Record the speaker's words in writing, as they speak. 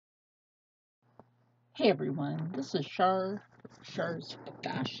Hey everyone, this is Char's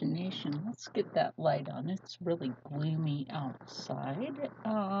Fascination. Let's get that light on. It's really gloomy outside.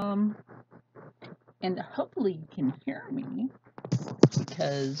 And hopefully you can hear me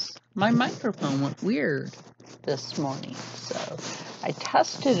because my microphone went weird this morning. So I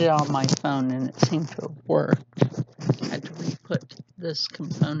tested it on my phone and it seemed to have worked. I had to re-put this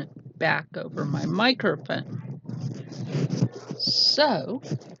component back over my microphone. So,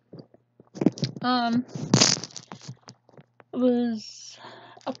 it was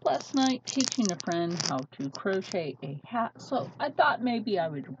up last night teaching a friend how to crochet a hat, so I thought maybe I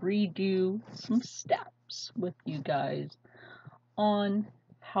would redo some steps with you guys on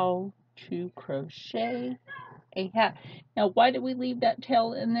how to crochet a hat. Now, why did we leave that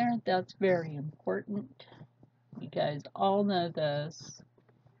tail in there? That's very important. You guys all know this,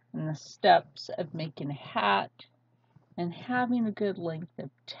 and the steps of making a hat and having a good length of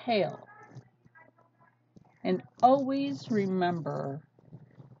tail. And always remember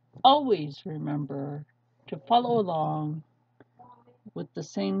to follow along with the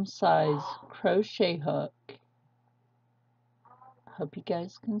same size crochet hook. Hope you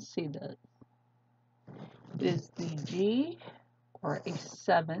guys can see this. It is the G or a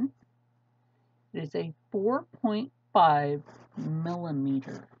 7. It is a 4.5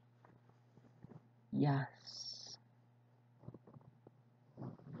 millimeter. Yes.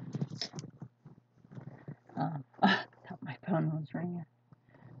 I thought my phone was ringing.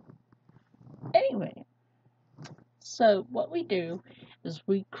 Anyway, so what we do is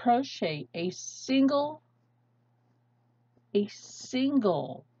we crochet a single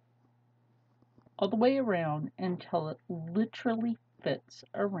all the way around until it literally fits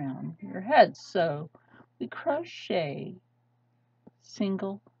around your head. So we crochet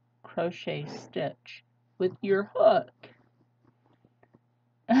single crochet stitch with your hook.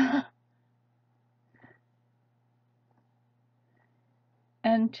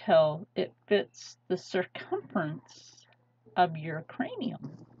 Until it fits the circumference of your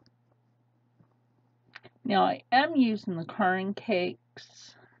cranium. Now I am using the Caring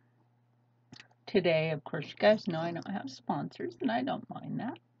Cakes today. Of course, you guys know I don't have sponsors, and I don't mind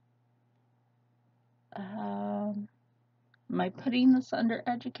that. Am I putting this under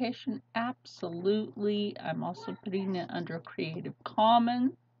education? Absolutely. I'm also putting it under Creative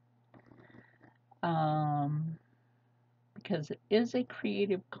Commons because it is a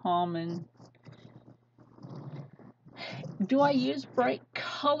Creative Commons. Do I use bright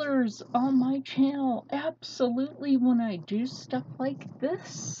colors on my channel? Absolutely, when I do stuff like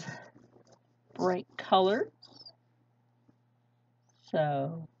this. Bright colors.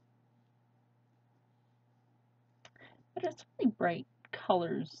 So, but it's really bright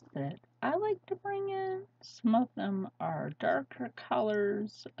colors that I like to bring in. Some of them are darker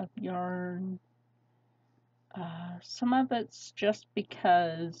colors of yarn. Some of it's just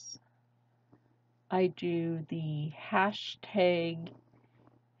because I do the hashtag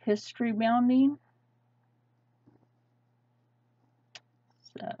history bounding.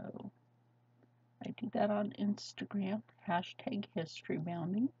 So I do that on Instagram, hashtag history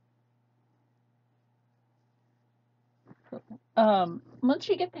bounding. Once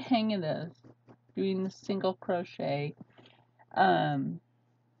you get the hang of this, doing the single crochet, you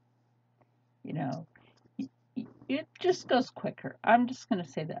know, it just goes quicker. I'm just going to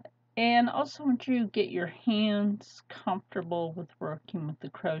say that. And also, once you get your hands comfortable with working with the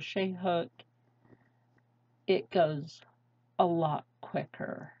crochet hook, it goes a lot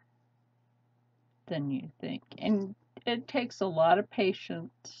quicker than you think. And it takes a lot of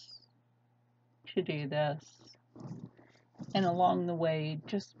patience to do this. And along the way,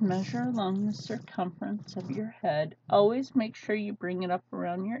 just measure along the circumference of your head. Always make sure you bring it up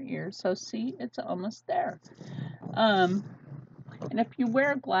around your ears. So see, it's almost there. And if you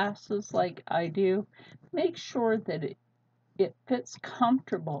wear glasses like I do, make sure that it fits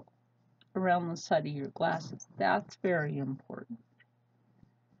comfortable around the side of your glasses. That's very important.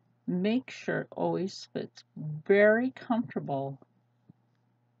 Make sure it always fits very comfortable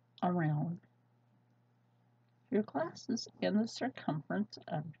around your glasses and the circumference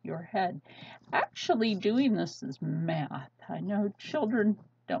of your head. Actually, doing this is math. I know children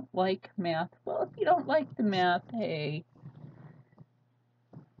don't like math. Well, if you don't like the math, hey.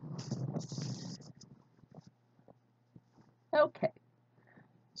 Okay.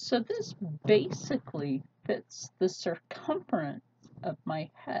 So this basically fits the circumference of my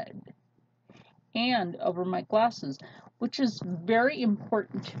head and over my glasses, which is very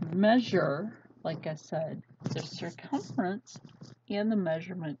important to measure, like I said, the circumference and the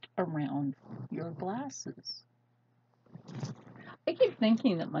measurement around your glasses. I keep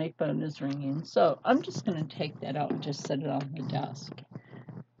thinking that my phone is ringing, so I'm just going to take that out and just set it on the desk.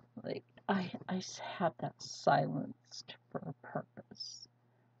 Like, I have that silenced for a purpose.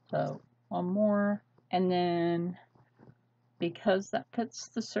 So, one more, and then, because that fits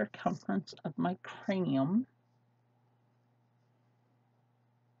the circumference of my cranium,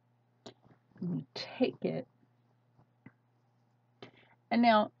 you take it, and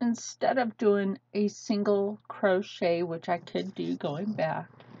now instead of doing a single crochet, which I could do going back,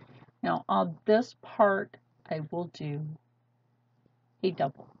 now on this part I will do a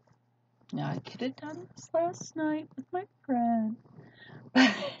double. Now I could have done this last night with my friend,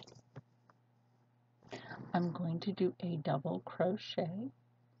 but I'm going to do a double crochet.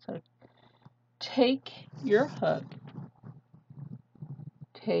 So take your hook,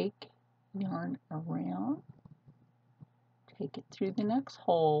 take yarn around, take it through the next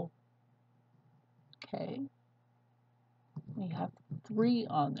hole. Okay, we have 3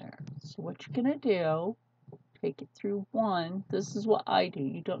 on there. So what you're going to do, take it through 1. This is what I do.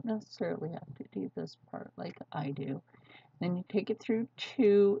 You don't necessarily have to do this part like I do. Then you take it through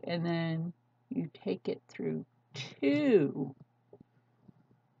 2, and then you take it through 2,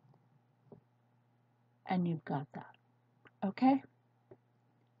 and you've got that. Okay?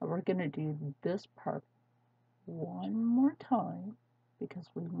 We're going to do this part one more time because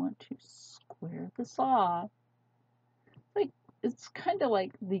we want to square this off. It's kind of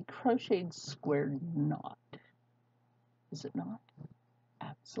like the crocheted square knot. Is it not?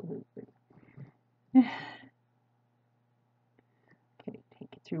 Absolutely. Okay,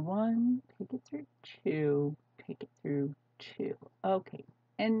 take it through 1, take it through 2, take it through 2. Okay,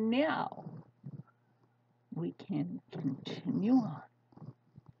 and now we can continue on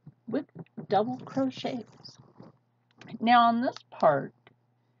with double crochets. Now on this part,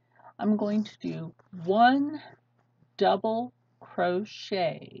 I'm going to do 1 double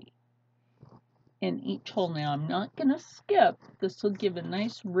crochet in each hole. Now I'm not going to skip. This will give a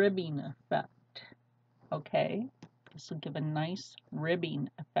nice ribbing effect. Okay, this will give a nice ribbing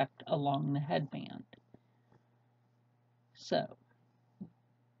effect along the headband. So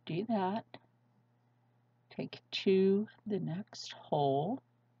do that. Take it to the next hole.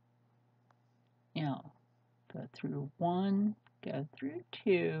 Now go through 1, go through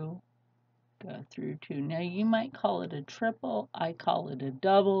 2, go through 2. Now you might call it a triple. I call it a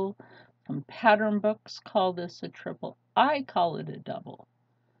double. Some pattern books call this a triple. I call it a double.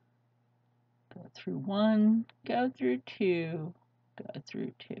 Go through 1, go through 2, go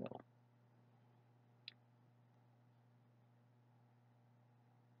through 2.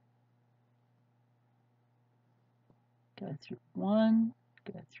 Go through 1,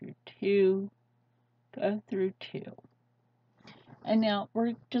 go through 2, go through 2. And now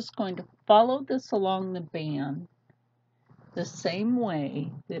we're just going to follow this along the band the same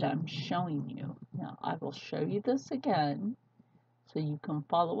way that I'm showing you. Now I will show you this again so you can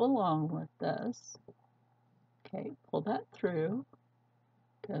follow along with this. Okay, pull that through,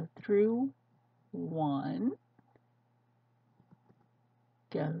 go through 1,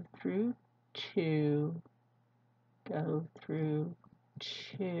 go through 2, go through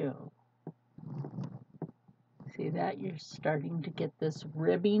 2. See that? You're starting to get this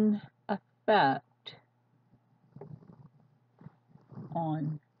ribbing effect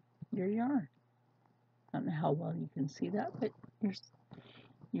on your yarn. I don't know how well you can see that, but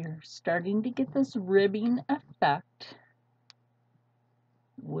you're starting to get this ribbing effect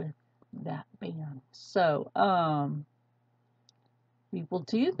with that band. So we will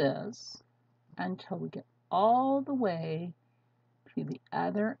do this until we get all the way to the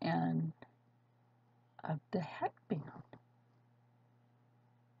other end of the headband.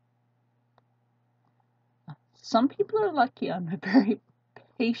 Some people are lucky. I'm a very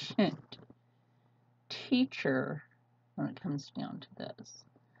patient teacher when it comes down to this.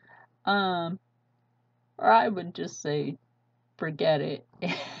 Or I would just say, forget it.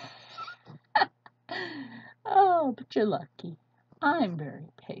 Oh, but you're lucky. I'm very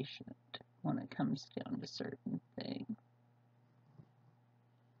patient when it comes down to certain things.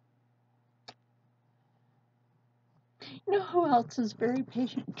 You know who else is very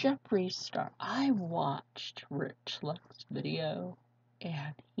patient? Jeffree Star. I watched Rich Luck's video,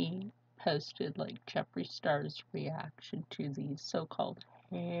 and he posted like Jeffree Star's reaction to these so-called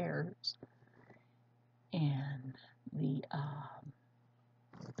hairs and the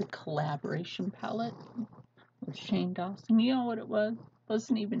collaboration palette with Shane Dawson. You know what it was? It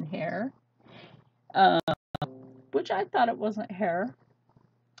wasn't even hair. Which I thought it wasn't hair.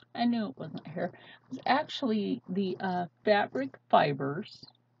 I knew it wasn't hair. It was actually the fabric fibers,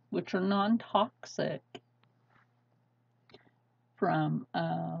 which are non-toxic, from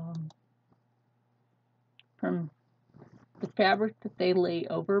the fabric that they lay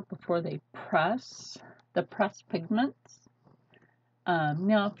over before they press, the press pigments.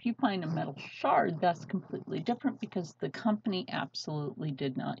 Now, if you find a metal shard, that's completely different because the company absolutely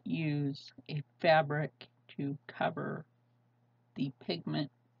did not use a fabric to cover the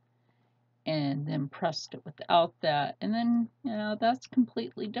pigment and then pressed it without that. And then, you know, that's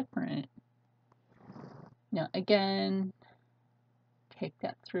completely different. Now, again, take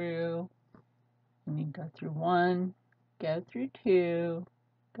that through, and you go through 1, go through 2,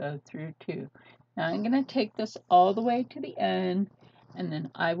 go through 2. Now, I'm going to take this all the way to the end, and then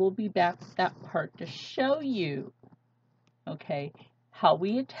I will be back with that part to show you, okay, how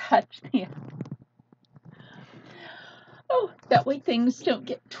we attach the oh, that way things don't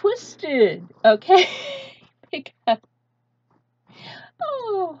get twisted, okay? Because,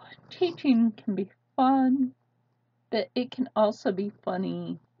 oh, teaching can be fun, but it can also be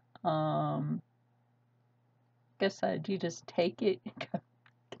funny. Guess you just take it and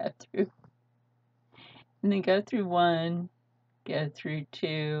go through, and then go through 1, go through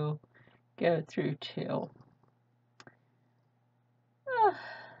 2, go through 2.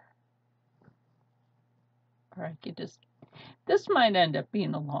 Or I could just, this might end up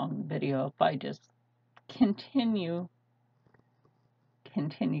being a long video if I just continue,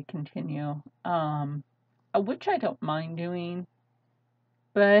 which I don't mind doing,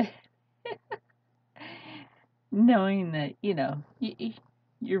 but knowing that, you know,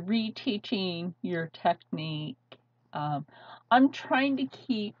 you're reteaching your technique. I'm trying to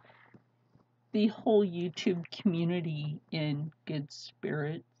keep the whole YouTube community in good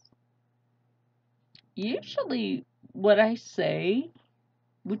spirits. Usually what I say,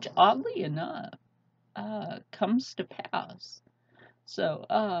 which oddly enough, comes to pass. So,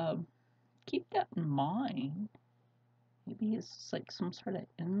 keep that in mind. Maybe it's like some sort of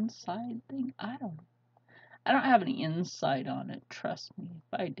inside thing. I don't have any insight on it, trust me.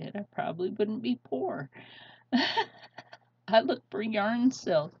 If I did, I probably wouldn't be poor. I look for yarn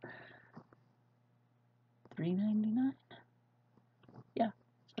sales. $3.99? Yeah,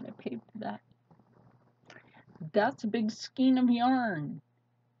 that's what I paid for that. That's a big skein of yarn.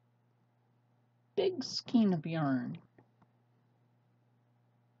 Big skein of yarn.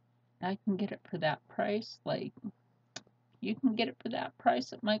 I can get it for that price. Like, you can get it for that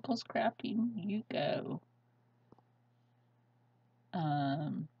price at Michael's Crafting. You go. I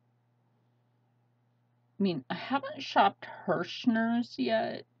mean, I haven't shopped Hirschner's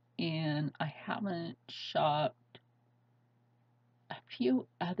yet, and I haven't shopped a few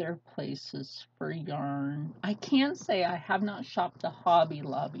other places for yarn. I can say I have not shopped the Hobby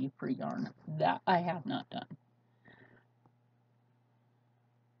Lobby for yarn. That I have not done.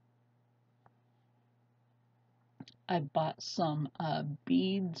 I bought some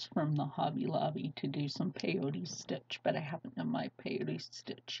beads from the Hobby Lobby to do some peyote stitch, but I haven't done my peyote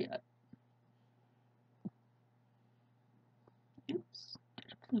stitch yet. Oops,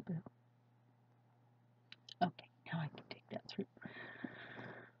 did a flip it. Okay, now I can take that through.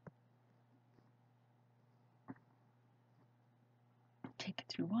 Take it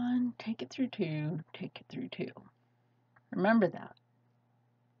through 1, take it through 2, take it through 2. Remember that.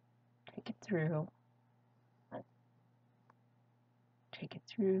 Take it through. Take it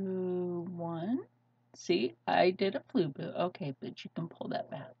through 1. See, I did a flip boot. Okay, but you can pull that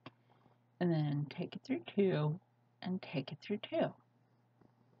back. And then take it through 2 and take it through 2.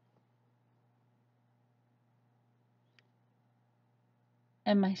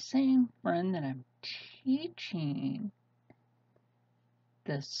 And my same friend that I'm teaching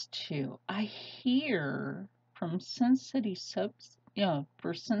this to, I hear from Sin City Soaps, you know,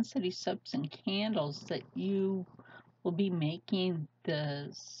 for Sin City Soaps and Candles that you will be making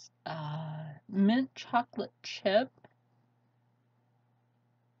this mint chocolate chip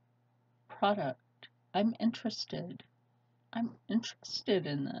product. I'm interested. I'm interested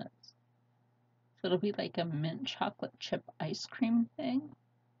in this. So it'll be like a mint chocolate chip ice cream thing.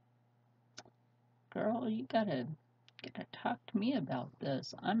 Girl, you gotta talk to me about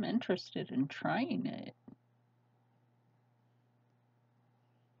this. I'm interested in trying it.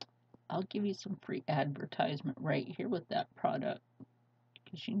 I'll give you some free advertisement right here with that product,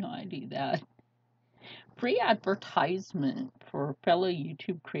 because you know I do that. Free advertisement for a fellow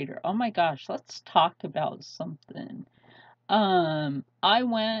YouTube creator. Oh my gosh, let's talk about something. I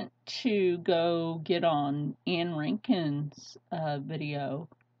went to go get on Ann Rankin's video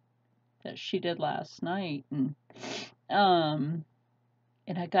that she did last night, and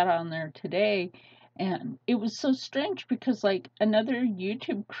I got on there today, and it was so strange because like another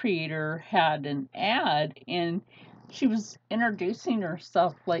YouTube creator had an ad, and she was introducing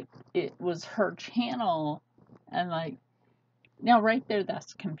herself like it was her channel, and like, now right there,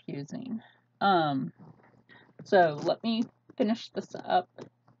 that's confusing. So let me finish this up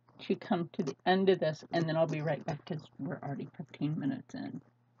to come to the end of this, and then I'll be right back because we're already 15 minutes in.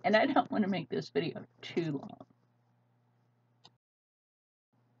 And I don't want to make this video too long.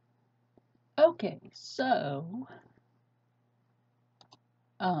 Okay, so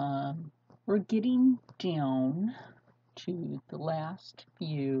we're getting down to the last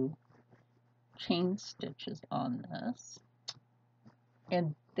few chain stitches on this.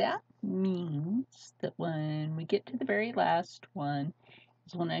 And that means that when we get to the very last one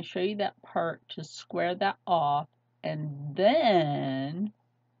is when I show you that part to square that off, and then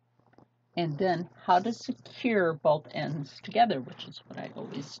how to secure both ends together, which is what I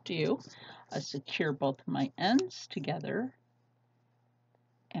always do. I secure both of my ends together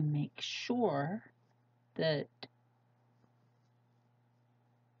and make sure that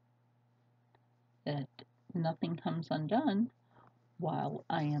nothing comes undone while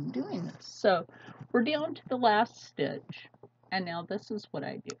I am doing this. So we're down to the last stitch, and now this is what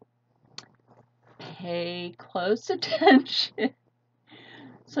I do. Pay close attention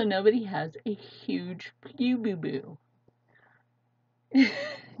so nobody has a huge boo-boo-boo.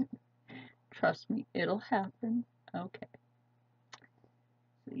 Trust me, it'll happen. Okay.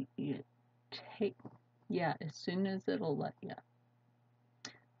 So you take, yeah, as soon as it'll let you.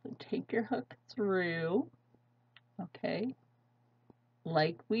 So take your hook through, okay,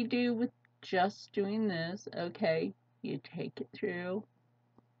 like we do with just doing this, okay, you take it through,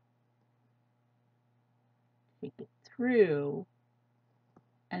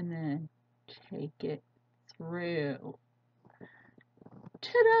 and then take it through.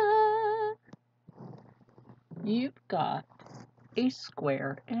 Ta-da! You've got a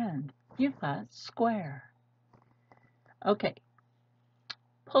square end. You've got square. Okay,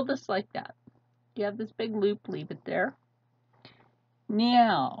 pull this like that. You have this big loop, leave it there.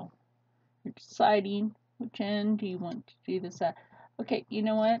 Now, you're deciding which end do you want to do this at. Okay, you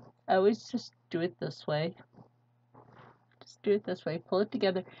know what? I always just do it this way. Just do it this way. Pull it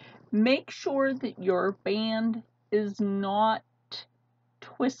together. Make sure that your band is not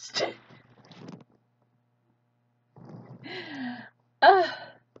twisted.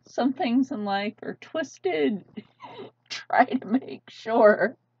 Some things in life are twisted. Try to make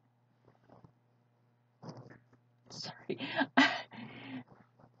sure. Sorry.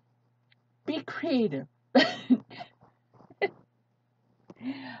 Be creative.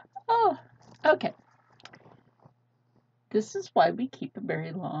 Oh, okay. This is why we keep a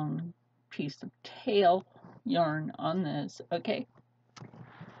very long piece of tail yarn on this, okay?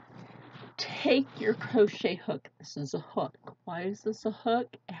 Take your crochet hook. This is a hook. Why is this a hook?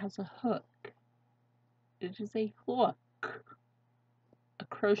 It has a hook. It is a hook. A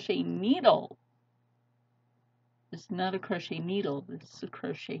crochet needle. It's not a crochet needle. This is a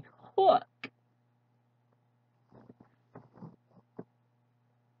crochet hook.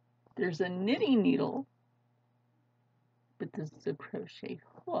 There's a knitting needle, but this is a crochet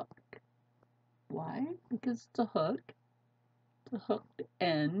hook. Why? Because it's a hook. It's a hooked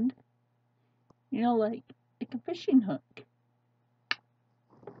end. You know, like a fishing hook.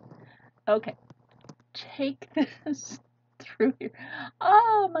 Okay. Take this through here.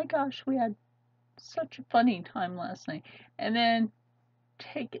 Oh my gosh, we had such a funny time last night. And then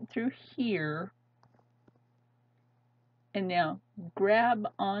take it through here. And now grab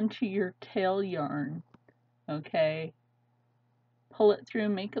onto your tail yarn. Okay. Pull it through,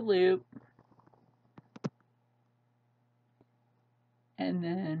 make a loop. And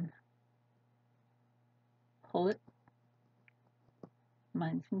then pull it.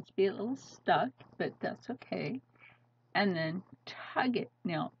 Mine seems to be a little stuck, but that's okay. And then tug it.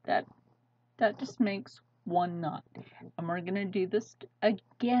 Now that just makes one knot. And we're going to do this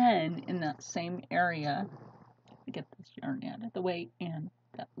again in that same area. Get this yarn out of the way and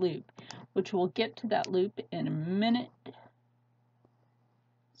that loop, which we'll get to that loop in a minute.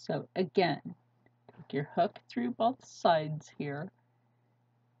 So again, take your hook through both sides here.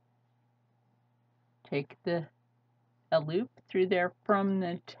 Take a loop through there from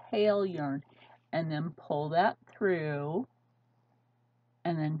the tail yarn and then pull that through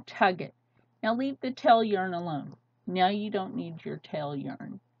and then tug it. Now leave the tail yarn alone. Now you don't need your tail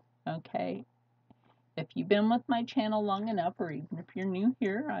yarn, okay? If you've been with my channel long enough, or even if you're new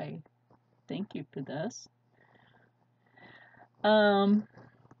here, I thank you for this.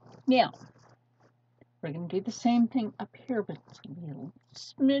 Now, we're going to do the same thing up here, but it's going to be a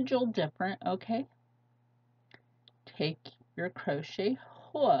smidgel different, okay? Take your crochet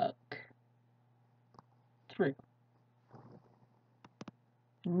hook through.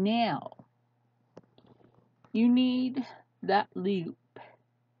 Now, you need that loop.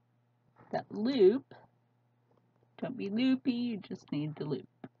 That loop, don't be loopy, you just need the loop.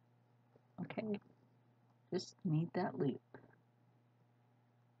 Okay, just need that loop.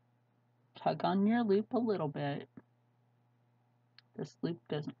 Tug on your loop a little bit. This loop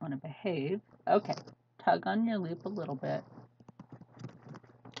doesn't want to behave. Okay, tug on your loop a little bit.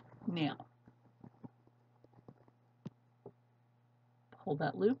 Now, pull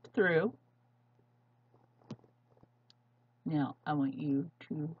that loop through. Now, I want you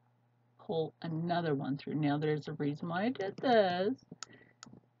to pull another one through. Now, there's a reason why I did this.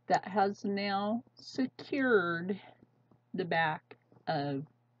 That has now secured the back of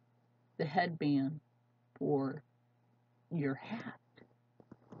the headband for your hat.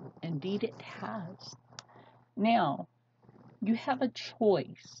 Indeed, it has. Now, you have a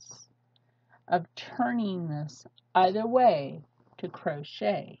choice of turning this either way to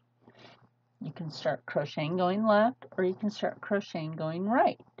crochet. You can start crocheting going left, or you can start crocheting going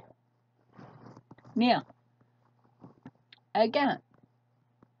right. Now, again,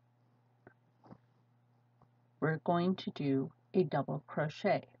 we're going to do a double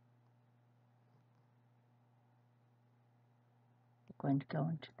crochet. We're going to go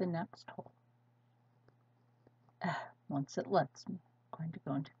into the next hole. Once it lets me, I'm going to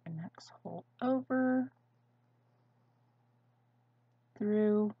go into the next hole, over,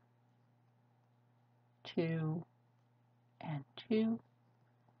 through, 2, and 2.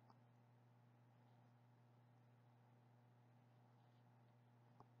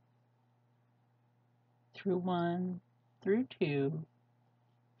 Through 1, through 2,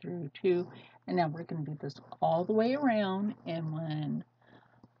 through 2, and now we're going to do this all the way around, and when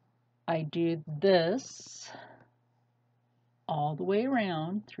I do this all the way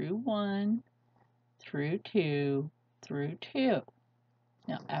around, through 1, through 2, through 2.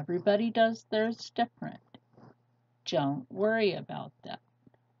 Now everybody does theirs different. Don't worry about that.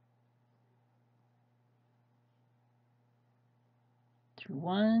 Through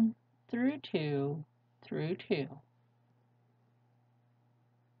 1, through 2, through 2.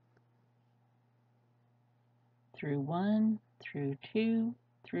 Through 1, through 2,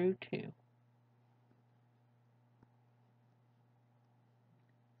 through 2.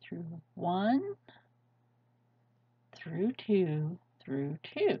 Through 1, through 2, through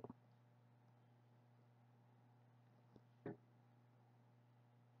 2.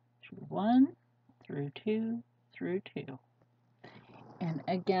 Through 1, through 2, through 2. And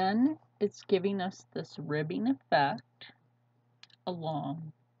again, it's giving us this ribbing effect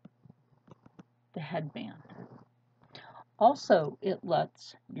along the headband. Also, it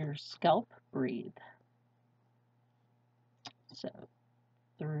lets your scalp breathe. So,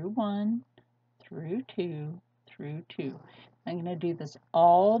 through 1, through 2, through 2. I'm going to do this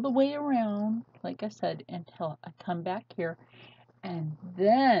all the way around, like I said, until I come back here. And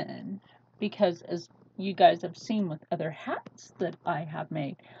then, because as you guys have seen with other hats that I have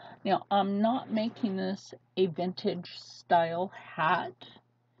made, now I'm not making this a vintage style hat.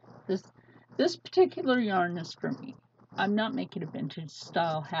 This particular yarn is for me. I'm not making a vintage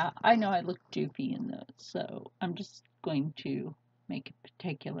style hat. I know I look doofy in those, so I'm just going to make a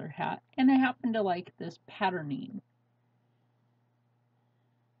particular hat. And I happen to like this patterning.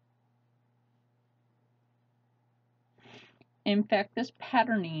 In fact, this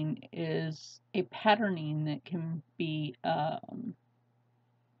patterning is a patterning that can be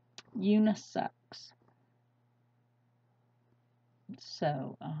unisex.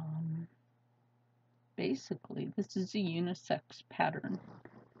 So, basically, this is a unisex pattern.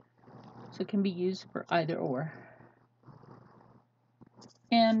 So it can be used for either or.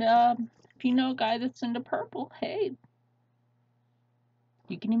 And if you know a guy that's into purple, hey,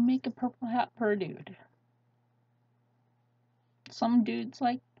 you can even make a purple hat for a dude. Some dudes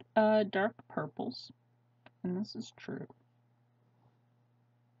like dark purples, and this is true.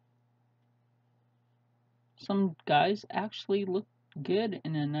 Some guys actually look good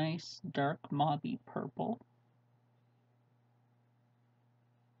in a nice dark mauvey purple.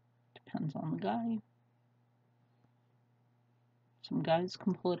 Depends on the guy. Some guys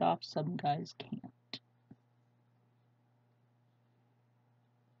can pull it off, some guys can't.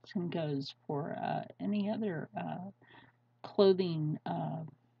 Same goes for any other clothing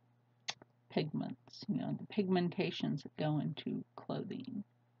pigments, you know, the pigmentations that go into clothing.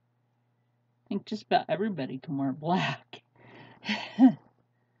 I think just about everybody can wear black.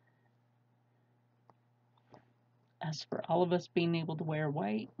 As for all of us being able to wear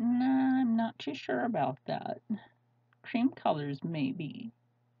white, nah, I'm not too sure about that. Cream colors, maybe.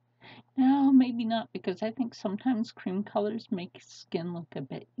 No, maybe not, because I think sometimes cream colors make skin look a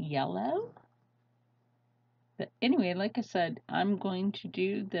bit yellow. But anyway, like I said, I'm going to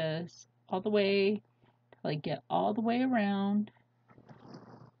do this all the way till I get all the way around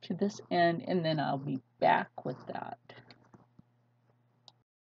to this end, and then I'll be back with that.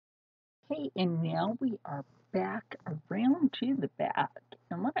 Okay, and now we are back around to the back.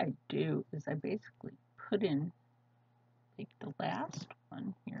 And what I do is I basically put in, take the last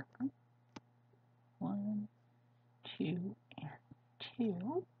one here. 1, 2, and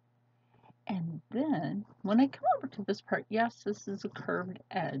 2. And then when I come over to this part, yes, this is a curved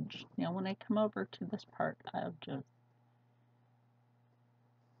edge. Now when I come over to this part, I'll just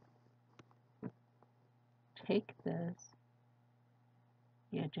take this,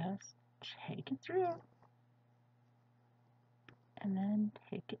 you just take it through, and then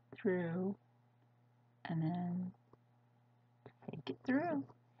take it through, and then take it through.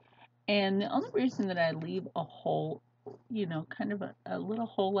 And the only reason that I leave a hole, you know, kind of a little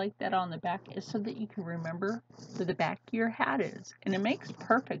hole like that on the back is so that you can remember where the back of your hat is. And it makes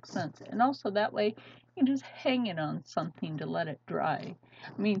perfect sense. And also that way you can just hang it on something to let it dry.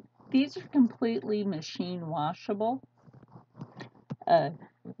 I mean, these are completely machine washable.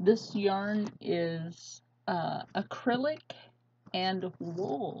 This yarn is acrylic and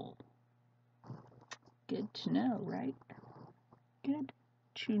wool. Good to know, right? Good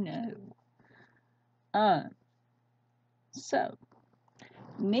to know. So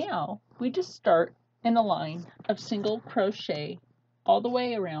now we just start in a line of single crochet all the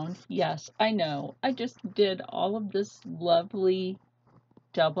way around. Yes, I know, I just did all of this lovely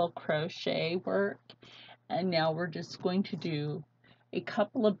double crochet work, and now we're just going to do a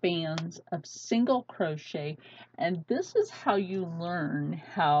couple of bands of single crochet, and this is how you learn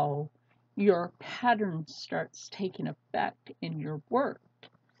how your pattern starts taking effect in your work.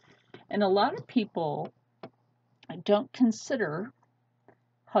 And a lot of people don't consider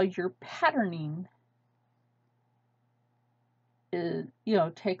how your patterning is, you know,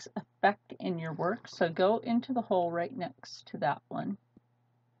 takes effect in your work. So go into the hole right next to that one.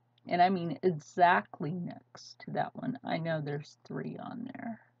 And I mean exactly next to that one. I know there's 3 on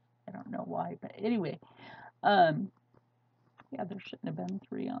there. I don't know why, but anyway. Yeah, there shouldn't have been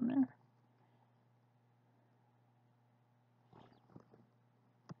 3 on there.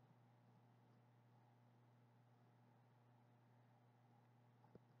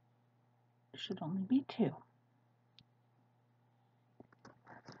 There should only be 2.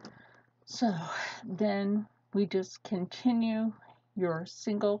 So then we just continue your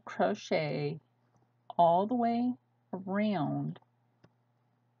single crochet all the way around,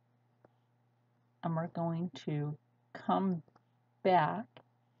 and we're going to come back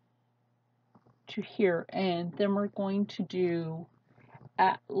to here, and then we're going to do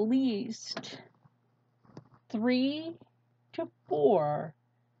at least 3 to 4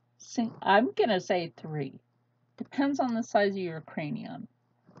 I'm gonna say 3, depends on the size of your cranium.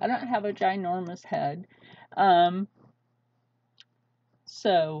 I don't have a ginormous head.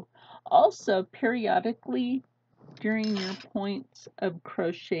 So also periodically during your points of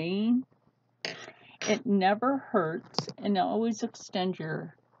crocheting, it never hurts, and always extend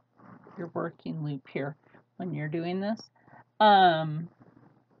your working loop here when you're doing this.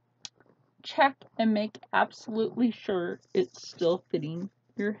 Check and make absolutely sure it's still fitting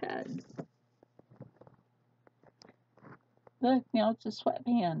your head. Look, now it's a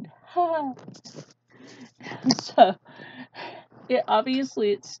sweatband. So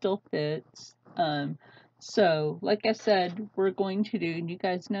it still fits. So like I said, we're going to do, you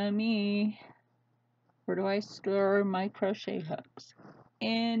guys know me, where do I store my crochet hooks?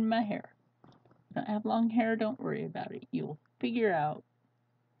 In my hair. If you don't have long hair, don't worry about it. You'll figure out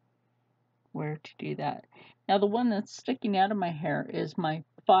where to do that. Now the one that's sticking out of my hair is my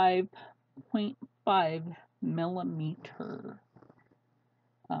 5.5 millimeter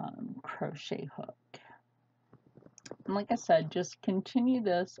crochet hook. And like I said, just continue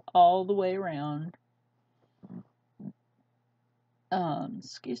this all the way around.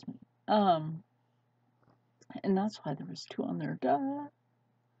 Excuse me. And that's why there was 2 on there. Duh.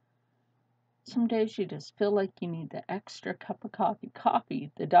 Some days you just feel like you need the extra cup of coffee.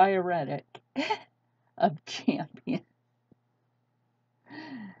 Coffee, the diuretic of champion.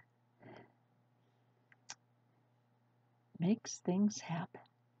 Makes things happen.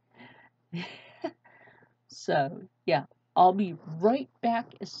 So, yeah, I'll be right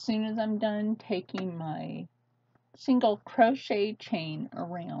back as soon as I'm done taking my single crochet chain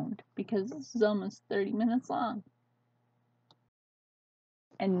around, because this is almost 30 minutes long.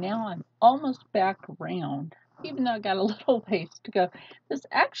 And now I'm almost back around. even though I got a little ways to go. This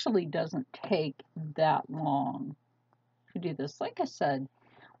actually doesn't take that long to do this. Like I said,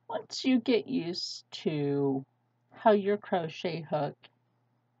 once you get used to how your crochet hook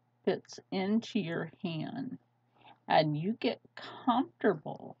fits into your hand and you get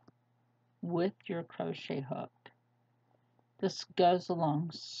comfortable with your crochet hook, this goes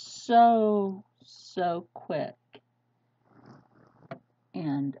along so quick.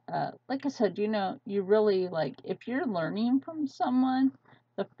 And like I said, you really, like, if you're learning from someone,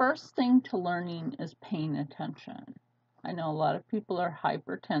 the first thing to learning is paying attention. I know a lot of people are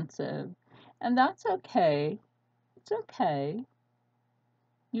hypertensive, and that's okay. It's okay.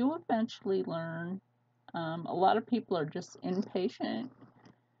 You eventually learn. A lot of people are just impatient.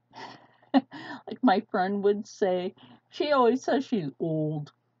 Like my friend would say, she always says she's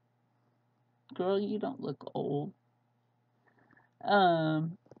old. Girl, you don't look old.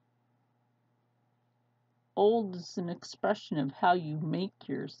 Old is an expression of how you make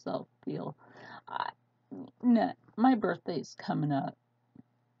yourself feel. No, my birthday's coming up.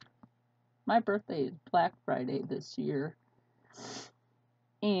 My birthday is Black Friday this year.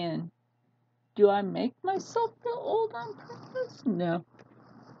 And do I make myself feel old on purpose? No.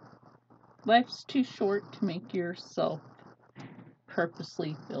 Life's too short to make yourself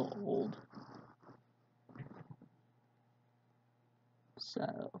purposely feel old.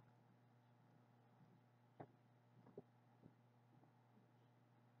 So,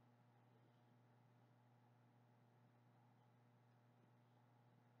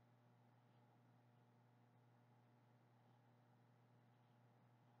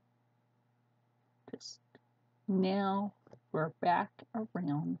 just now we're back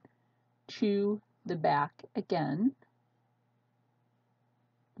around to the back again.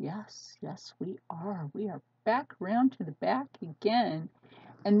 Yes, we are. We are back around to the back again.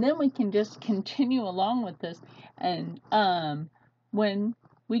 And then we can just continue along with this. And when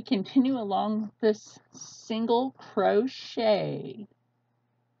we continue along with this single crochet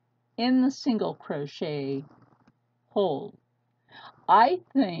in the single crochet hole, I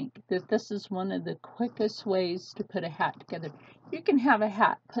think that this is one of the quickest ways to put a hat together. You can have a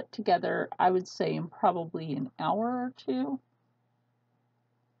hat put together, I would say, in probably an hour or two.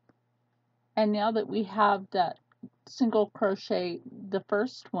 And now that we have that single crochet, the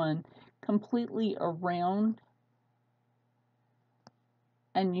first one, completely around,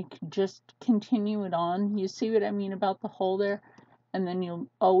 and you can just continue it on. You see what I mean about the hole there? And then you'll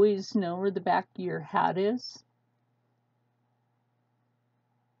always know where the back of your hat is.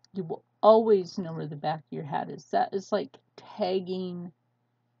 You will always know where the back of your hat is. That is like tagging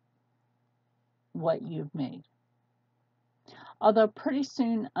what you've made. Although pretty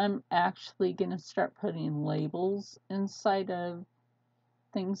soon I'm actually going to start putting labels inside of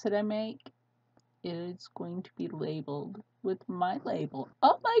things that I make. It is going to be labeled with my label.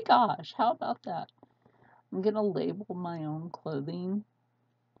 Oh my gosh, how about that? I'm going to label my own clothing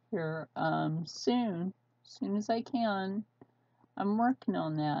here soon as I can. I'm working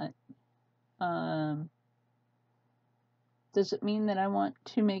on that. Does it mean that I want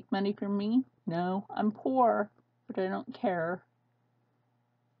to make money for me? No, I'm poor, but I don't care.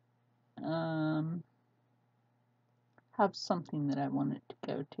 Have something that I want it to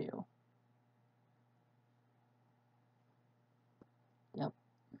go to. Yep,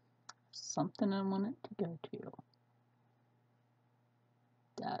 something I want it to go to.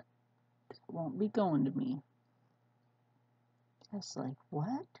 That won't be going to me. It's like,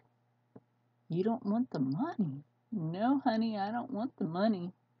 what? You don't want the money? No, honey, I don't want the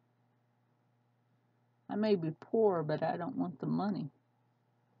money. I may be poor, but I don't want the money.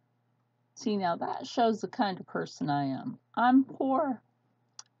 See, now that shows the kind of person I am. I'm poor.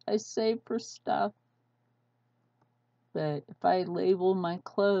 I save for stuff. But if I label my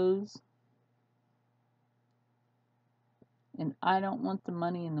clothes and I don't want the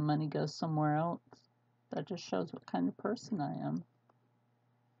money and the money goes somewhere else, that just shows what kind of person I am.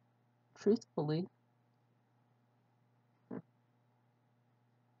 Truthfully.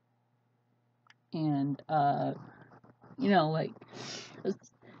 And, like,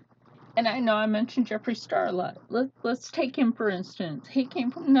 and I know I mentioned Jeffree Star a lot. Let's take him for instance. He came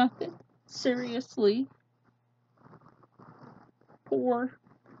from nothing. Seriously. Poor.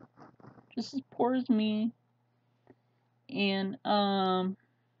 Just as poor as me. And,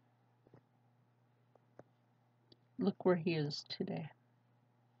 look where he is today.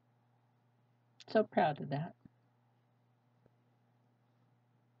 So proud of that.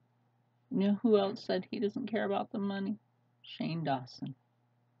 You know who else said he doesn't care about the money? Shane Dawson.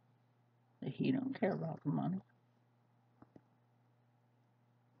 That he don't care about the money.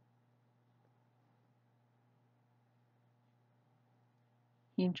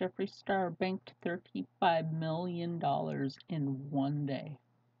 He and Jeffree Star banked $35 million in one day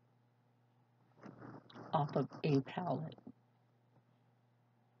off of a palette.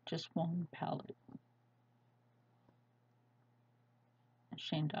 Just one palette.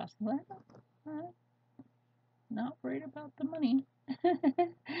 Shane Dawson, not worried about the money. I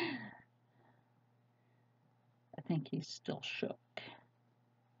think he's still shook.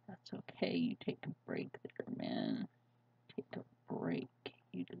 That's okay. You take a break there, man. Take a break.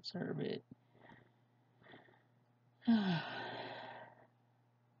 You deserve it. Catch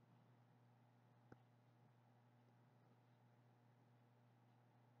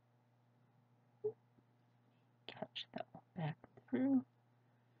that one back through.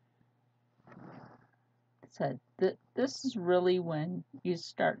 So this is really when you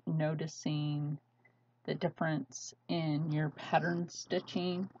start noticing the difference in your pattern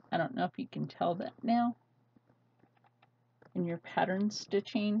stitching. I don't know if you can tell that now. In your pattern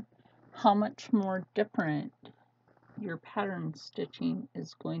stitching, how much more different your pattern stitching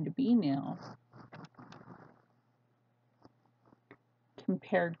is going to be now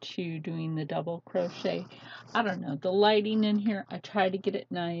compared to doing the double crochet. I don't know, the lighting in here, I try to get it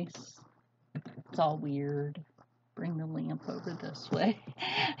nice. It's all weird. Bring the lamp over this way.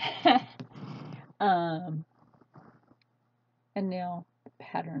 And now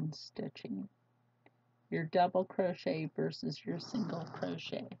pattern stitching. Your double crochet versus your single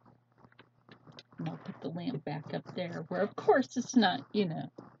crochet. And I'll put the lamp back up there, where of course it's not, but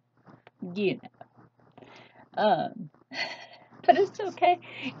it's okay.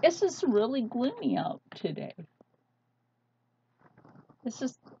 It's just really gloomy out today.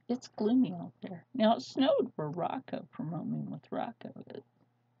 It's gloomy out there. Now it snowed where Rocco, from Roaming with Rocco, is.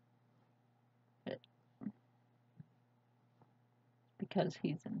 Because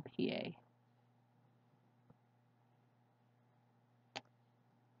he's in PA.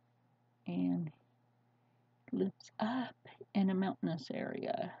 And lives up in a mountainous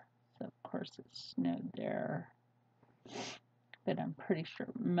area. So of course it snowed there. But I'm pretty sure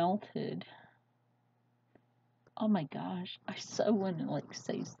it melted. Oh my gosh, I so want to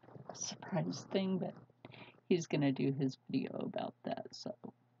say a surprise thing, but he's gonna do his video about that, so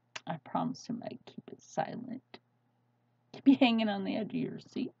I promised him I'd keep it silent. Keep you hanging on the edge of your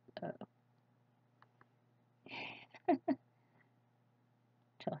seat, though.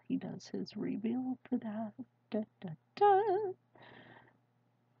 Till he does his reveal for that. Da, da, da.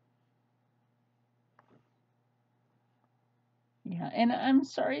 Yeah, and I'm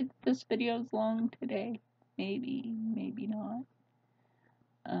sorry this video is long today. Maybe, maybe not.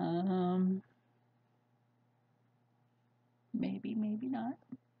 Maybe, maybe not.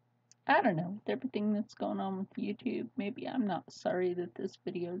 I don't know. With everything that's going on with YouTube, maybe I'm not sorry that this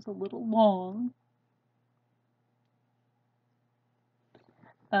video is a little long.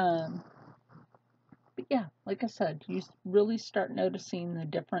 But yeah, like I said, you really start noticing the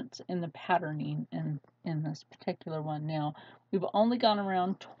difference in the patterning in this particular one. Now, we've only gone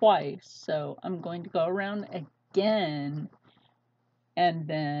around twice, so I'm going to go around again, and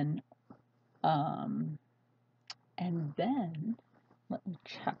then let me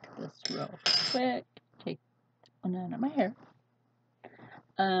check this real quick. Take one out of my hair.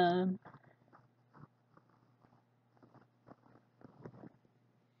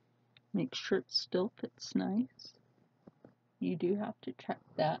 Make sure it still fits nice. You do have to check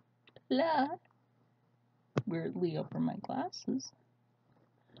that. Weirdly over my glasses.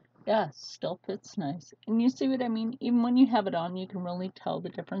 Yeah, still fits nice. And you see what I mean? Even when you have it on, you can really tell the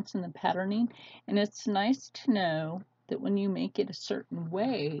difference in the patterning. And it's nice to know that when you make it a certain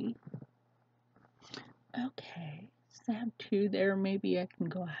way. Okay, so I have two there. Maybe I can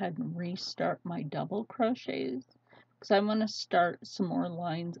go ahead and restart my double crochets, because I want to start some more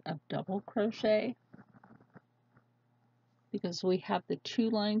lines of double crochet, because we have the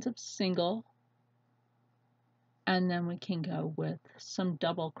 2 lines of single, and then we can go with some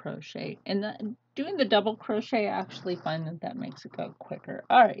double crochet. And doing the double crochet, I actually find that makes it go quicker.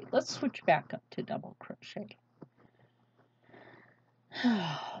 All right, let's switch back up to double crochet.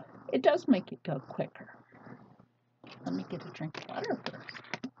 It does make it go quicker. Let me get a drink of water first.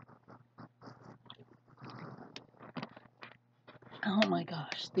 Oh my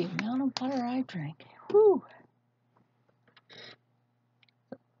gosh, the amount of water I drink. Whew.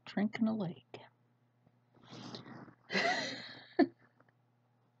 Drinking a lake.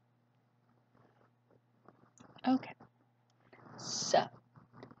 Okay, so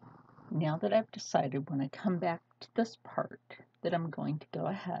now that I've decided when I come back to this part that I'm going to go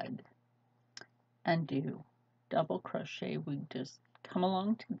ahead and do double crochet, we just come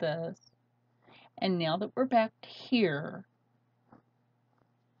along to this, and now that we're back to here,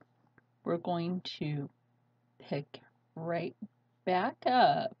 we're going to pick right back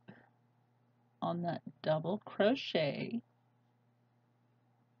up on that double crochet,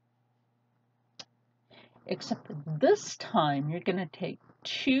 except this time you're going to take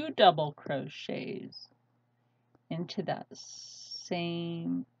 2 double crochets into that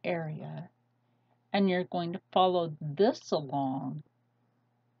same area, and you're going to follow this along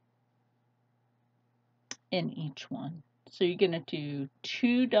in each one. So you're going to do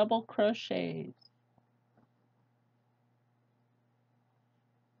 2 double crochets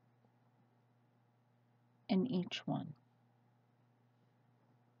in each one.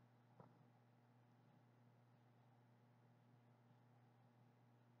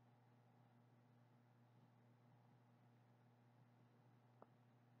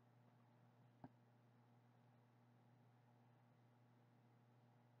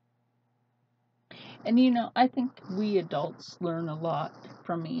 And you know, I think we adults learn a lot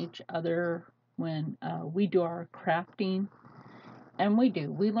from each other when we do our crafting. And we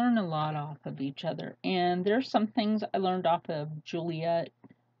do. We learn a lot off of each other. And there's some things I learned off of Juliet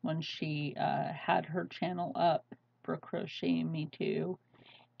when she had her channel up for Crocheting Me Too.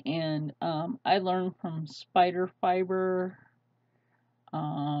 And I learned from Spider Fiber.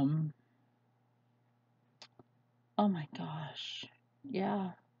 Oh my gosh.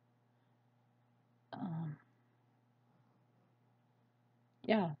 Yeah.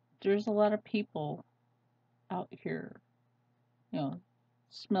 Yeah. There's a lot of people out here. You know,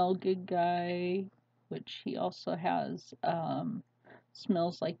 Smell Good Guy, which he also has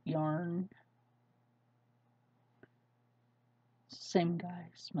Smells Like Yarn. Same guy.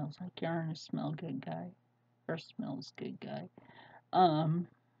 Smells Like Yarn is Smell Good Guy. Or Smells Good Guy.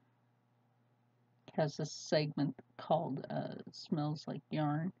 Has a segment called Smells Like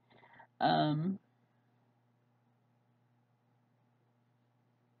Yarn.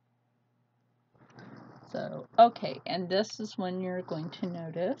 So, okay, and this is when you're going to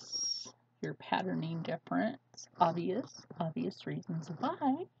notice your patterning difference. Obvious reasons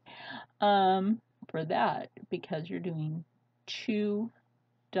why. For that, because you're doing 2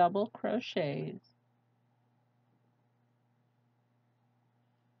 double crochets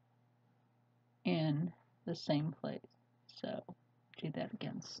in the same place. So do that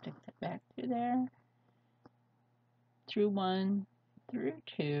again. Stick that back through there, through 1, through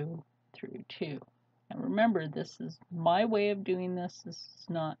 2, through 2. And remember, this is my way of doing this. This is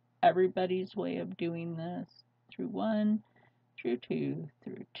not everybody's way of doing this. Through 1, through 2,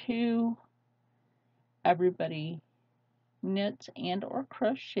 through 2. Everybody knits and or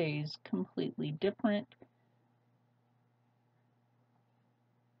crochets completely different.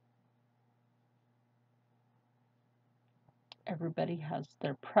 Everybody has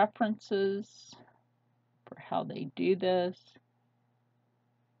their preferences for how they do this.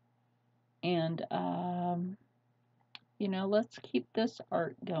 And, you know, let's keep this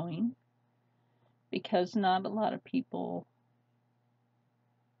art going, because not a lot of people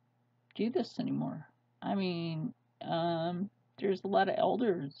do this anymore. I mean, there's a lot of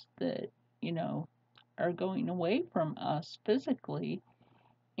elders that, you know, are going away from us physically,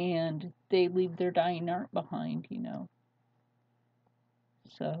 and they leave their dying art behind, you know.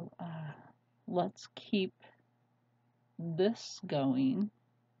 So, let's keep this going,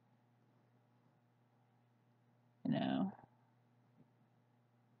 you know.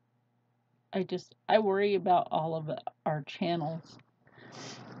 I worry about all of our channels.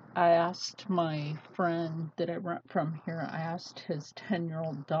 I asked my friend that I rent from here, I asked his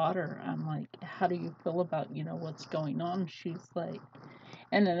 10-year-old daughter, I'm like, how do you feel about, you know, what's going on? She's like,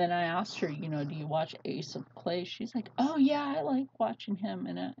 and then I asked her, you know, do you watch Ace of Clay? She's like, oh yeah, I like watching him.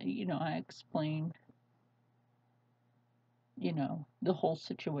 And, you know, I explained, you know, the whole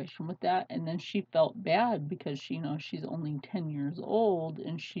situation with that. And then she felt bad because she, you know, she's only 10 years old,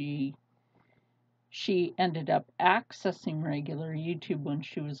 and she ended up accessing regular YouTube when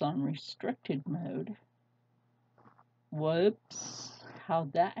she was on restricted mode. Whoops,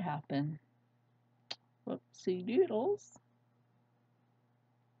 how'd that happen? Whoopsie doodles.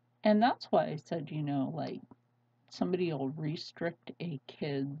 And that's why I said, you know, like, somebody will restrict a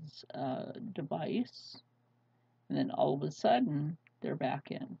kid's device, and then all of a sudden, they're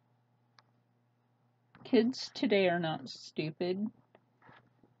back in. Kids today are not stupid.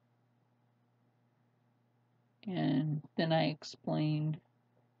 And then I explained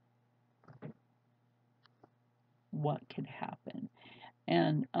what could happen.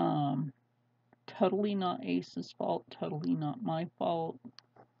 And totally not Ace's fault, totally not my fault.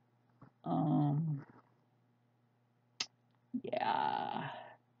 Yeah.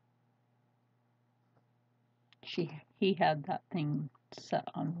 He had that thing set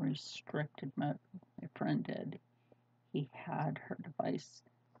on restricted mode. My friend did. He had her device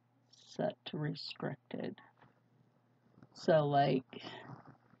set to restricted. So, like,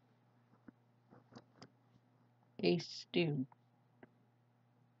 Ace, dude,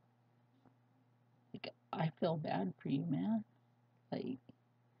 like, I feel bad for you, man. Like,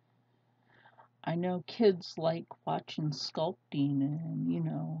 I know kids like watching sculpting, and, you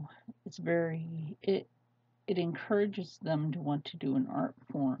know, it's very, it encourages them to want to do an art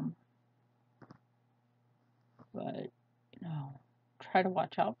form. But, you know, try to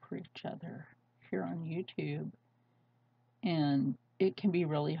watch out for each other here on YouTube. And it can be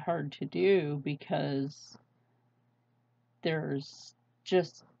really hard to do because there's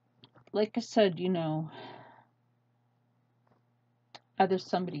just, like I said, you know, either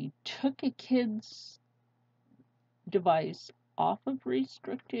somebody took a kid's device off of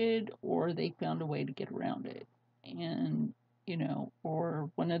restricted or they found a way to get around it. And, you know, or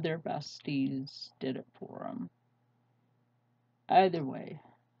one of their besties did it for them. Either way,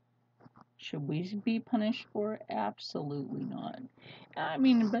 should we be punished for it? Absolutely not. I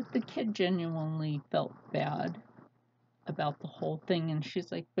mean, but the kid genuinely felt bad about the whole thing, and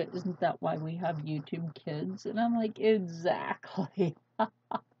she's like, but isn't that why we have YouTube Kids? And I'm like, exactly.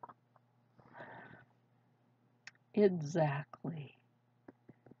 Exactly.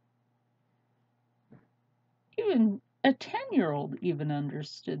 Even a 10-year-old even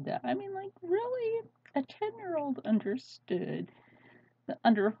understood that. I mean, like, really? A 10-year-old understood that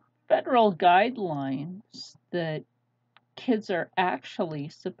under federal guidelines that kids are actually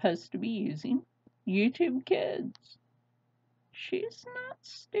supposed to be using YouTube Kids. She's not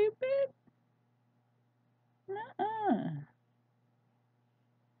stupid. Nuh-uh.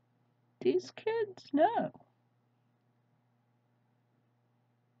 These kids know.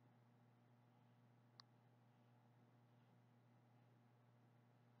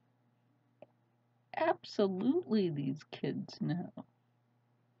 Absolutely, these kids know.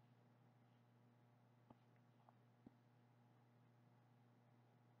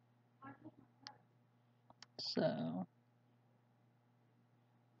 So,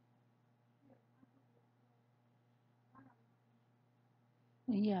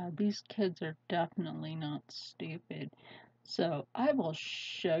 yeah, these kids are definitely not stupid. So, I will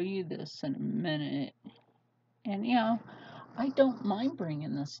show you this in a minute. And yeah, I don't mind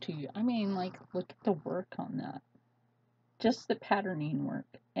bringing this to you. I mean, like, look at the work on that. Just the patterning work.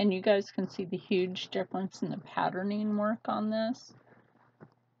 And you guys can see the huge difference in the patterning work on this.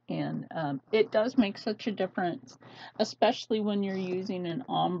 And it does make such a difference, especially when you're using an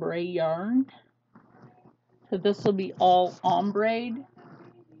ombre yarn. So this will be all ombre,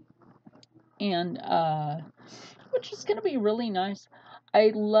 and which is going to be really nice.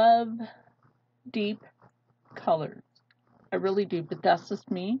 I love deep colors. I really do, but that's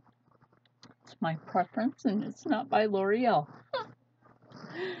just me. It's my preference, and it's not by L'Oreal.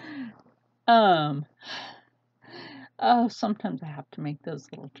 Oh, sometimes I have to make those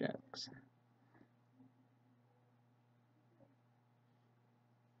little jokes.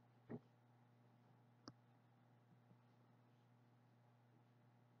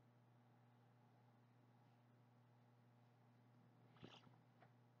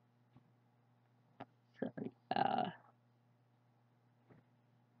 Sorry.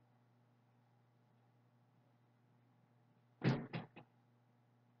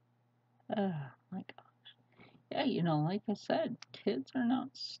 Oh my gosh. Yeah, you know, like I said, kids are not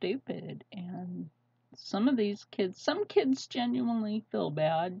stupid, and some of these kids, some kids genuinely feel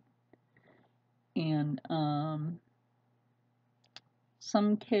bad, and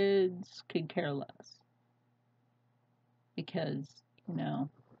some kids could care less because, you know,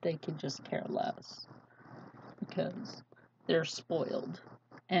 they could just care less because they're spoiled.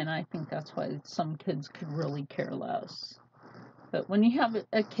 And I think that's why some kids could really care less. But when you have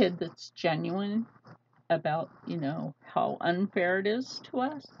a kid that's genuine about, you know, how unfair it is to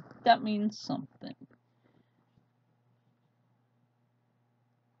us, that means something.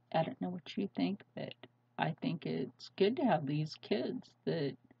 I don't know what you think, but I think it's good to have these kids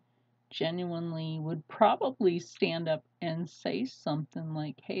that genuinely would probably stand up and say something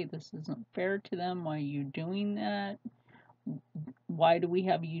like, hey, this isn't fair to them. Why are you doing that? Why do we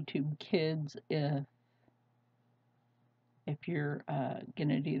have YouTube Kids if you're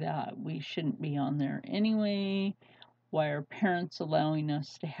gonna do that? We shouldn't be on there anyway. Why are parents allowing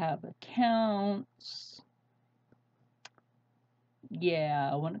us to have accounts?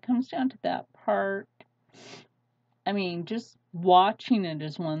 Yeah, when it comes down to that part, I mean, just watching it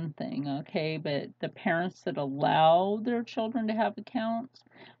is one thing, okay? But the parents that allow their children to have accounts,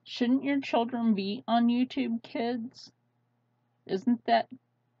 shouldn't your children be on YouTube Kids? isn't that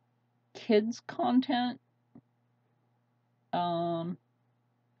kids content? Oh,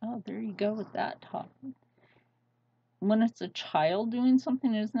 there you go with that topic. When it's a child doing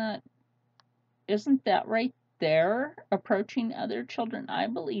something, isn't that right there approaching other children? I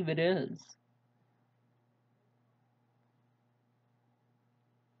believe it is.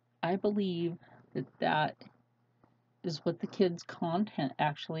 I believe that is what the kids' content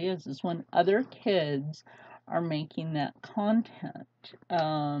actually is when other kids are making that content.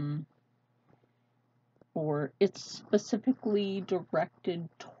 Or it's specifically directed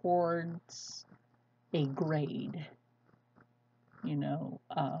towards a grade.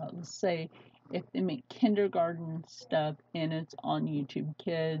 Let's say if they make kindergarten stuff and it's on YouTube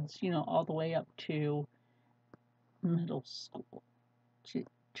Kids, all the way up to middle school,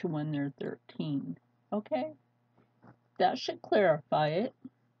 to when they're 13. Okay? That should clarify it.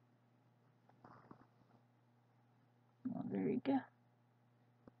 Well, there you go.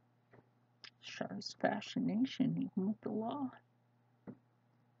 Char's fascination, even with the law.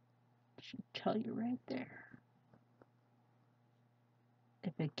 Should tell you right there.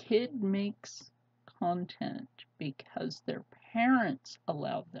 If a kid makes content because their parents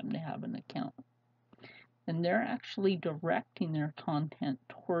allowed them to have an account, then they're actually directing their content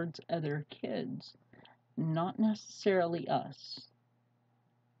towards other kids, not necessarily us.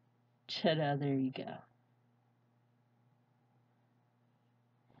 Ta-da, there you go.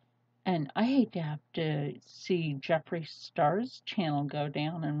 And I hate to have to see Jeffree Star's channel go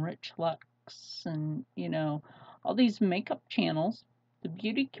down and Rich Lux and, all these makeup channels, the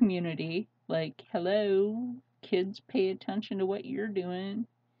beauty community, like, hello, kids, pay attention to what you're doing.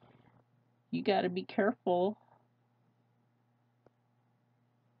 You got to be careful.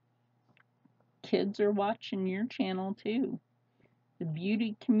 Kids are watching your channel too. The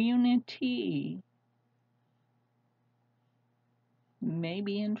beauty community may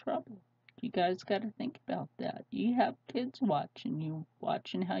be in trouble. You guys got to think about that. You have kids watching you,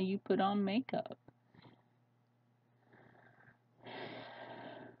 watching how you put on makeup.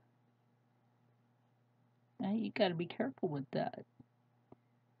 Now you got to be careful with that.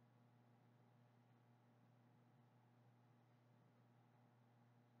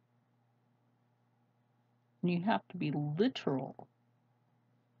 And you have to be literal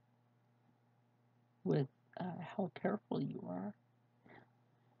with how careful you are.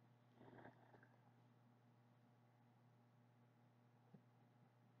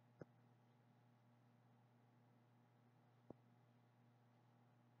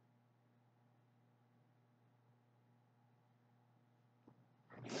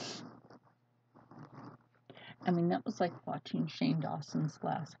 I mean, that was like watching Shane Dawson's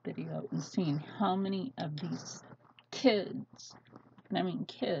last video and seeing how many of these kids, and I mean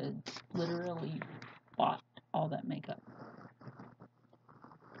kids, literally bought all that makeup.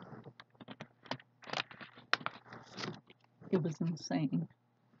 It was insane.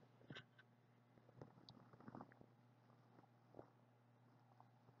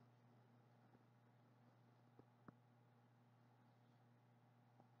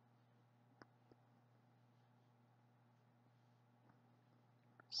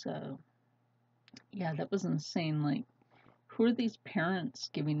 So, yeah, that was insane. Like, who are these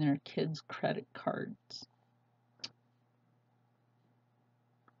parents giving their kids credit cards?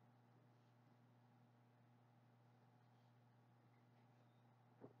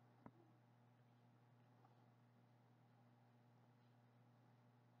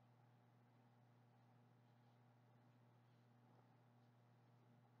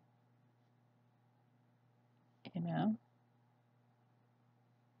 You know?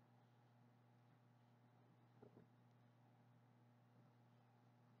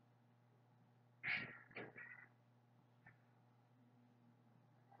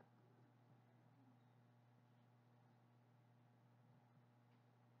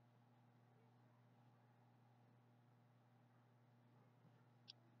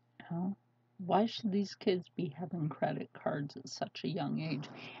 Why should these kids be having credit cards at such a young age?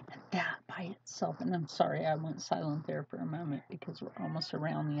 And that by itself, and I'm sorry I went silent there for a moment because we're almost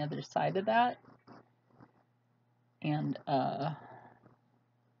around the other side of that. And,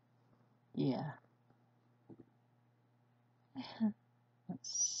 yeah. Went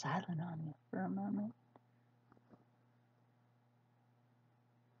silent on you for a moment.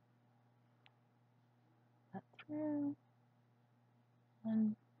 Got through.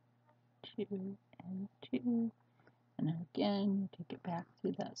 1, 2, and 2. And again, you take it back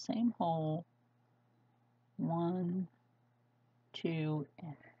through that same hole. 1, 2,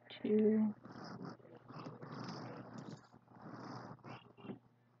 and 2.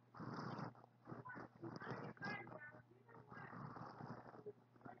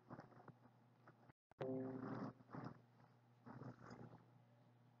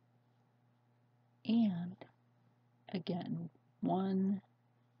 And again, 1,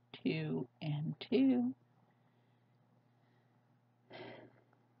 2, and 2.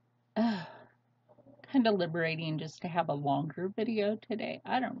 Kind of liberating just to have a longer video today.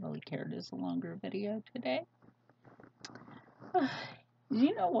 I don't really care it is a longer video today.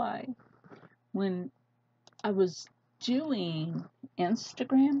 You know why? When I was doing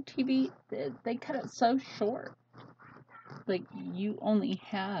Instagram TV, they cut it so short. Like, you only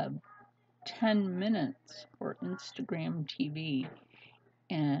have 10 minutes for Instagram TV,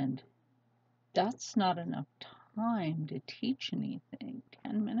 and that's not enough time to teach anything.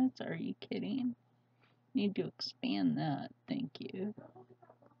 10 minutes? Are you kidding? Need to expand that. Thank you.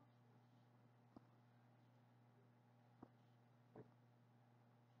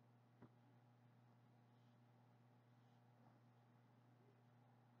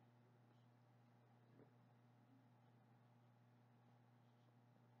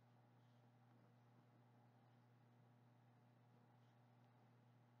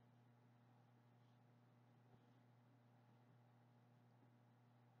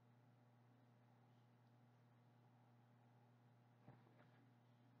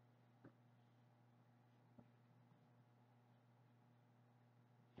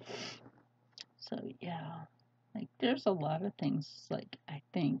 So yeah, like there's a lot of things like I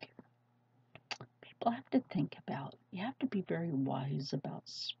think people have to think about. You have to be very wise about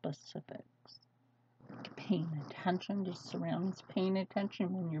specifics. Like paying attention to surroundings, paying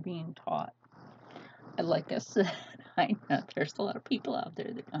attention when you're being taught. And like I said, I know there's a lot of people out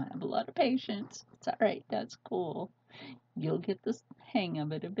there that don't have a lot of patience. It's all right. That's cool. You'll get the hang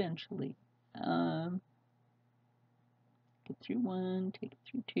of it eventually. Get through 1, take it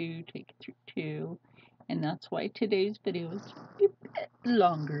through 2, take it through 2. And that's why today's video is a bit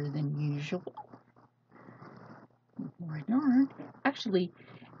longer than usual. More yarn. Actually,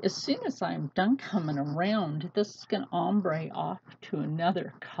 as soon as I'm done coming around, this is going to ombre off to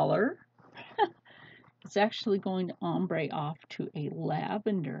another color. It's actually going to ombre off to a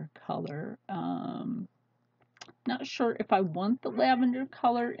lavender color. Not sure if I want the lavender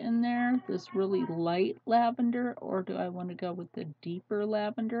color in there, this really light lavender, or do I want to go with the deeper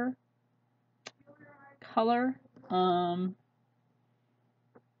lavender color. So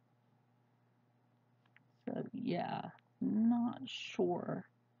yeah, not sure.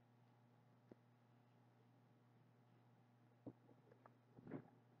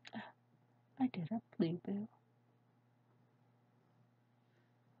 I did a bluebell.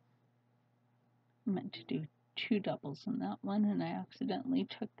 I meant to do 2 doubles in that one, and I accidentally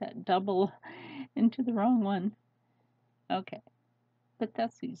took that double into the wrong one. Okay, but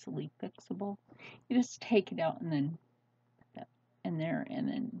that's easily fixable. You just take it out and then put that in there, and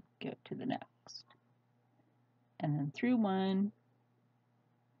then go to the next. And then through 1.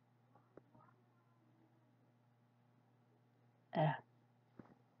 Okay.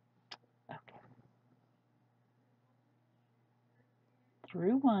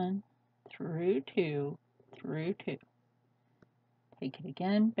 Through 1, through 2, through 2. Take it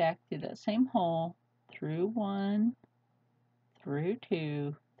again, back through that same hole, through 1, through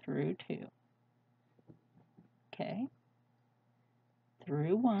 2, through 2. Okay.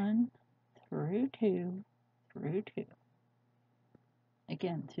 Through 1, through 2, through 2.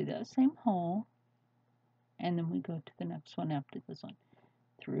 Again, through that same hole, and then we go to the next one after this one.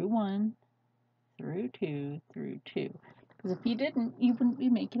 Through 1, through 2, through 2. Because if you didn't, you wouldn't be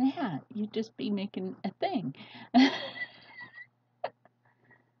making a hat. You'd just be making a thing.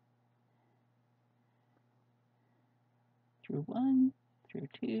 Through 1, through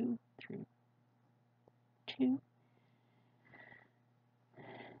 2, through 2.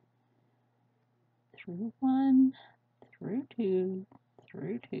 Through 1, through 2,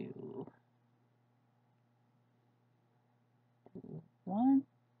 through 2. Through 1,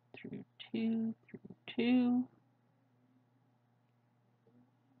 through 2, through 2.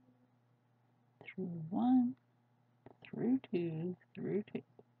 Through 1, through 2, through 2.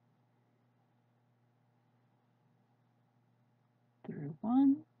 Through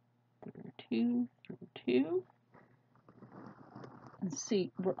 1, through 2, through 2. And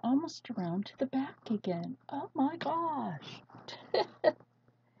see, we're almost around to the back again. Oh my gosh.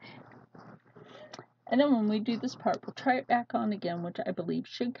 And then when we do this part, we'll try it back on again, which I believe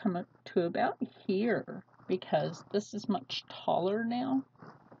should come up to about here, because this is much taller now.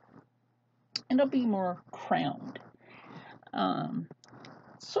 It'll be more crowned.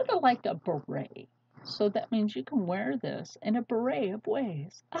 Sort of like a beret. So that means you can wear this in a beret of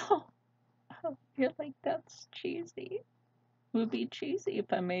ways. Oh, you're like, that's cheesy. It would be cheesy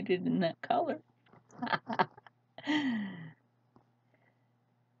if I made it in that color.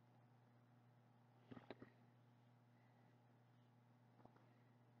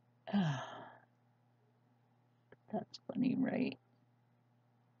 That's funny, right?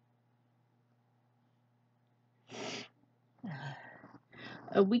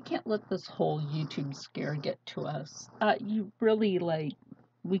 We can't let this whole YouTube scare get to us. You really, like,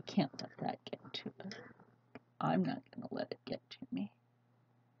 we can't let that get to us. I'm not going to let it get to me.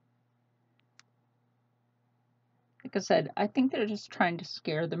 Like I said, I think they're just trying to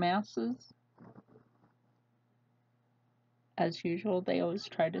scare the masses. As usual, they always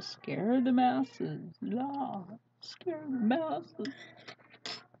try to scare the masses. Yeah, scare the masses.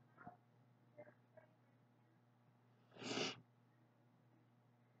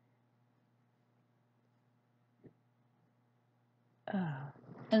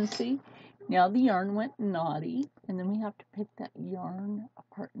 And see, now the yarn went naughty, and then we have to pick that yarn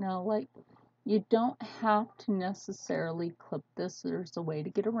apart. Now, like, you don't have to necessarily clip this. There's a way to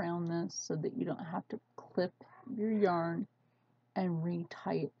get around this so that you don't have to clip your yarn and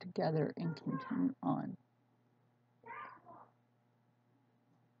retie it together and continue on.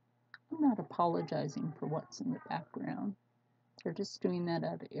 I'm not apologizing for what's in the background. They're just doing that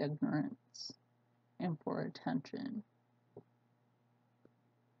out of ignorance and for attention.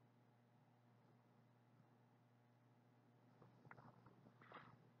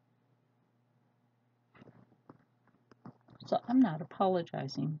 So I'm not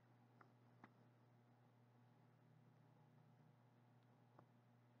apologizing.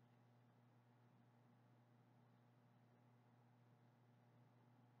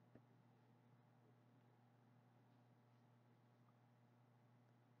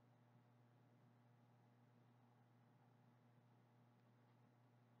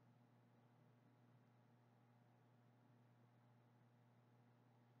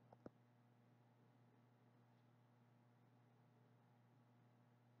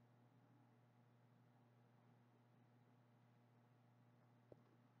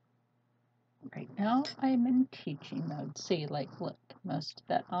 Right now I'm in teaching mode. See, like, look, most of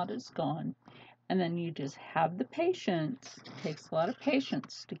that knot is gone. And then you just have the patience. It takes a lot of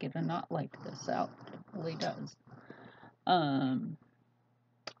patience to get a knot like this out. It really does. A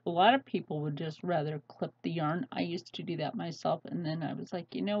lot of people would just rather clip the yarn. I used to do that myself, and then I was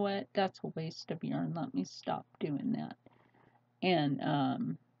like, you know what? That's a waste of yarn. Let me stop doing that.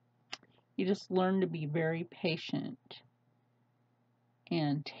 And you just learn to be very patient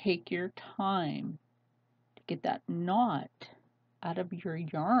and take your time to get that knot out of your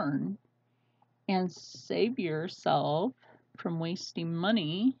yarn and save yourself from wasting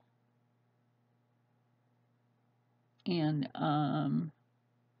money and kind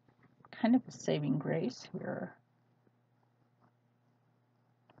of a saving grace here.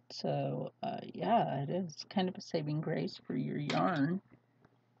 So yeah, it is kind of a saving grace for your yarn.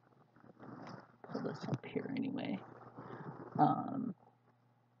 Pull this up here anyway.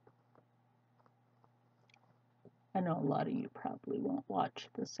 I know a lot of you probably won't watch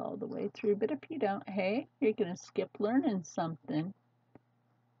this all the way through, but if you don't, hey, you're going to skip learning something.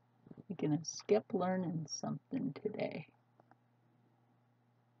 You're going to skip learning something today.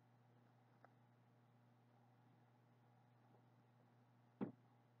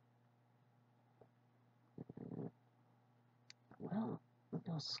 Well,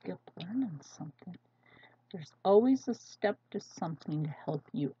 you'll skip learning something. There's always a step to something to help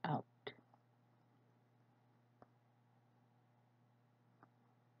you out.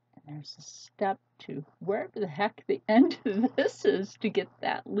 And there's a step to wherever the heck the end of this is to get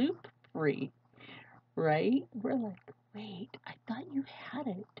that loop free, right? We're like, wait, I thought you had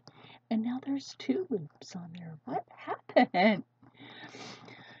it. And now there's 2 loops on there. What happened?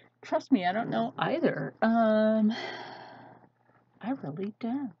 Trust me, I don't know either. I really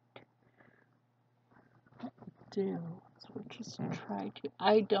don't. What we'll do is we'll just try to.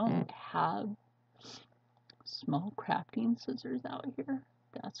 I don't have small crafting scissors out here.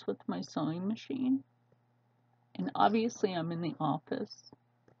 That's with my sewing machine. And obviously I'm in the office.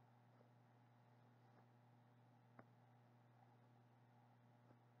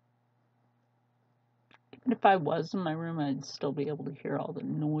 Even if I was in my room, I'd still be able to hear all the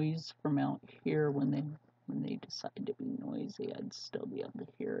noise from out here when they decide to be noisy. I'd still be able to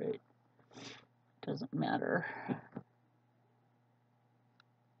hear it. Doesn't matter.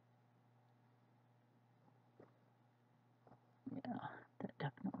 Yeah, that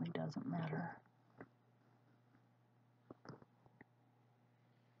definitely doesn't matter.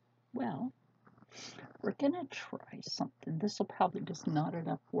 Well, we're gonna try something. This will probably just knot it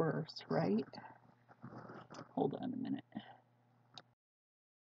up worse, right? Hold on a minute.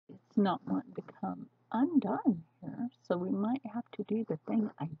 It's not wanting to come undone here, so we might have to do the thing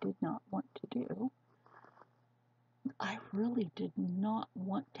I did not want to do. I really did not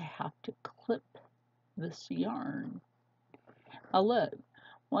want to have to clip this yarn. Now look,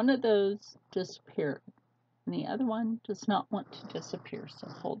 one of those disappeared, and the other one does not want to disappear, so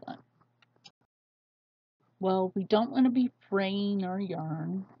hold on. Well, we don't want to be fraying our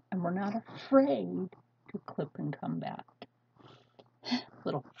yarn, and we're not afraid to clip and come back.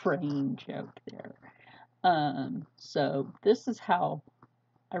 Little fraying joke there. So this is how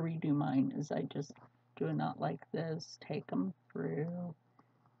I redo mine, is I just do a knot like this, take them through,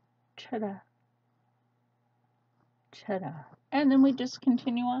 ta-da, ta-da, and then we just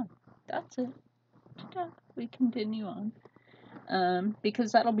continue on. That's it. Ta-da. We continue on,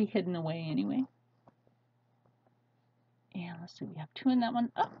 because that'll be hidden away anyway. And let's see, we have 2 in that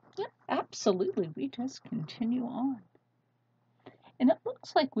one. Oh, yeah, absolutely. We just continue on. And it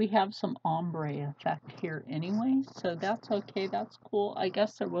looks like we have some ombre effect here anyway, so that's okay. That's cool. I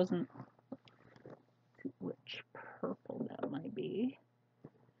guess there wasn't, which purple that might be.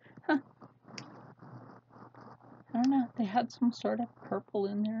 Huh. I don't know. They had some sort of purple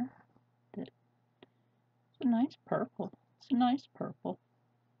in there. It's a nice purple. It's a nice purple.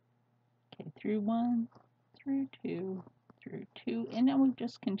 Okay, through 1, through 2, through 2, and now we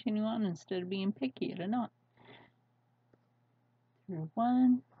just continue on instead of being picky at a knot. Through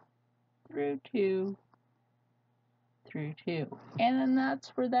 1, through 2, through 2, and then that's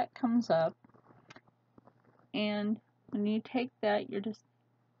where that comes up. And when you take that, you're just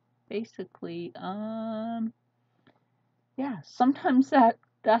basically yeah, sometimes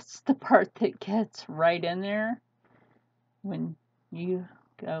that's the part that gets right in there when you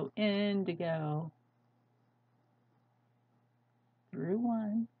go in to go through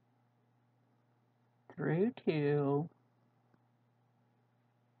 1, through 2,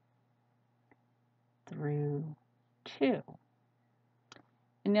 through 2.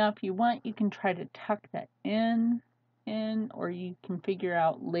 And now if you want, you can try to tuck that in, or you can figure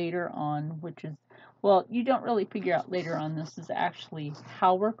out later on, which is, well, you don't really figure out later on. This is actually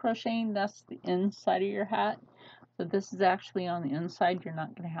how we're crocheting. That's the inside of your hat. So this is actually on the inside. You're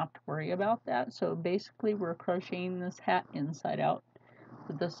not going to have to worry about that. So basically we're crocheting this hat inside out.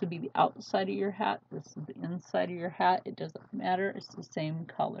 So this would be the outside of your hat. This is the inside of your hat. It doesn't matter. It's the same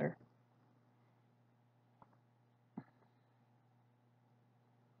color.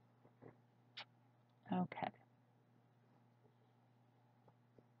 Okay.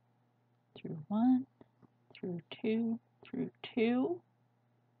 Through 1, through 2, through 2.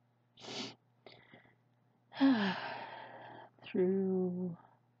 Through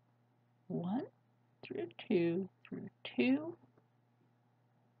 1, through 2, through 2.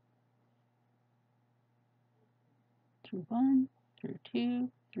 Through 1, through 2,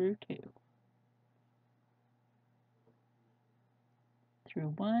 through 2.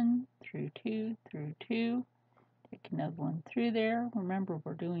 Through 1, through 2, through 2. Take another one through there. Remember,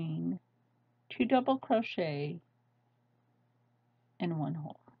 we're doing 2 double crochet and 1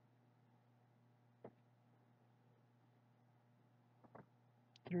 hole.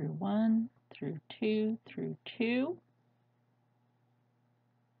 Through 1, through 2, through 2.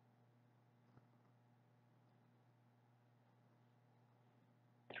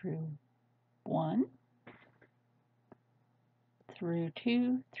 Through 1, through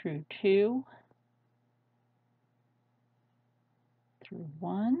 2, through 2. Through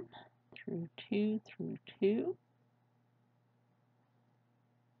 1, through 2, through 2.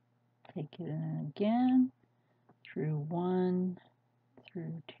 Take it in again. Through 1,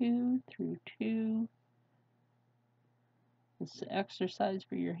 through 2, through 2. This is exercise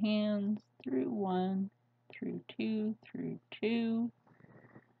for your hands. Through 1, through 2, through 2.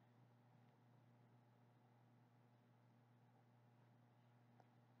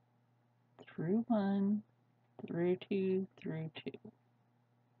 Through 1, through 2, through 2.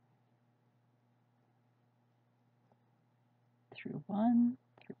 Through 1,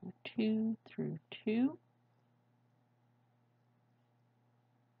 through 2, through 2.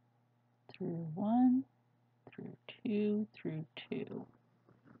 Through 1, through 2, through 2.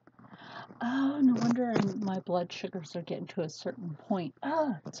 Oh, no wonder my blood sugars are getting to a certain point.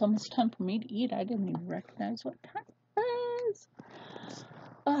 Ah, it's almost time for me to eat. I didn't even recognize what time it is.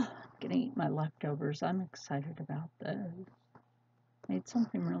 Oh, I'm gonna eat my leftovers. I'm excited about this. Made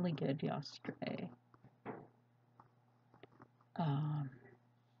something really good yesterday.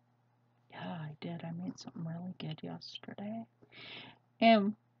 Yeah, I did. I made something really good yesterday.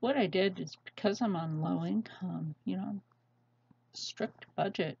 And what I did is, because I'm on low income, you know, strict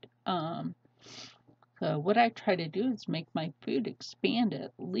budget, so what I try to do is make my food expand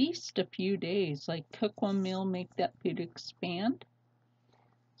at least a few days, like cook one meal, make that food expand.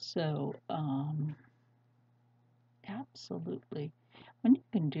 So, Absolutely. When you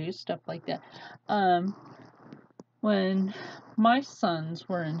can do stuff like that. When my sons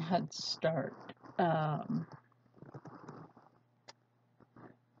were in Head Start, I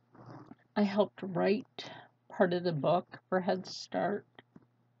helped write part of the book for Head Start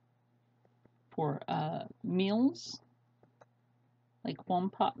for meals, like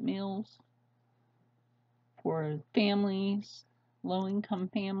one-pot meals for families, low-income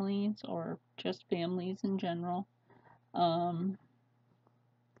families, or just families in general. And,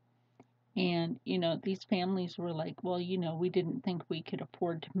 these families were like, well, we didn't think we could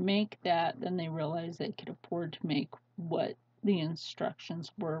afford to make that. Then they realized they could afford to make what the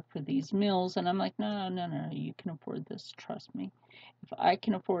instructions were for these meals. And I'm like, no, you can afford this. Trust me. If I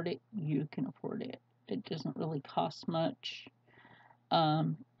can afford it, you can afford it. It doesn't really cost much.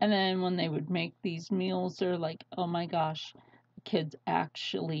 And then when they would make these meals, they're like, oh my gosh, the kids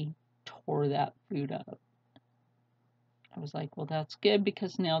actually tore that food up. I was like, well, that's good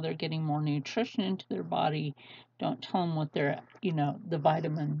because now they're getting more nutrition into their body. Don't tell them what their, the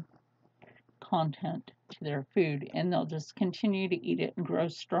vitamin content to their food, and they'll just continue to eat it and grow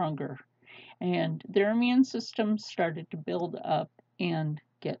stronger. And their immune system started to build up and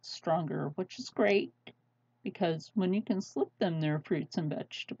get stronger, which is great because when you can slip them their fruits and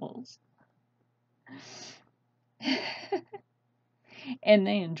vegetables, and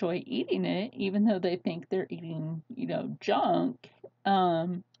they enjoy eating it, even though they think they're eating, junk,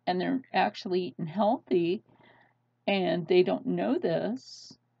 and they're actually eating healthy, and they don't know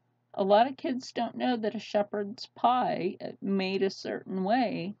this. A lot of kids don't know that a shepherd's pie made a certain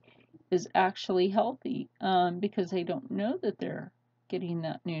way is actually healthy, because they don't know that they're getting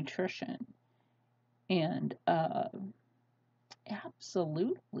that nutrition. And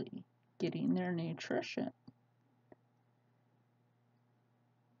absolutely getting their nutrition.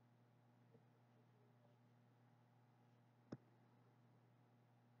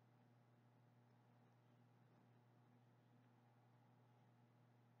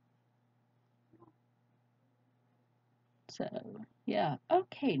 So, yeah.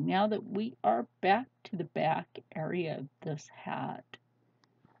 Okay, now that we are back to the back area of this hat.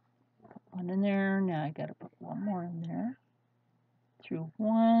 Put one in there. Now I gotta put one more in there. Through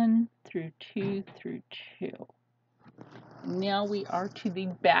 1, through 2, through 2. Now we are to the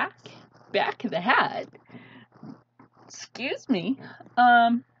back of the hat. Excuse me.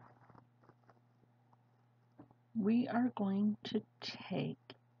 We are going to take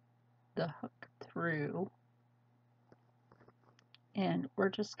the hook through, and we're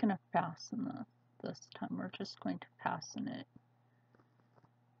just going to fasten this time. We're just going to fasten it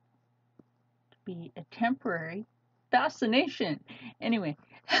to be a temporary fascination. Anyway.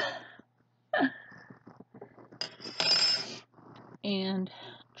 And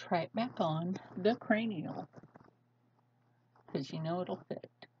try it back on the cranial, because it'll fit.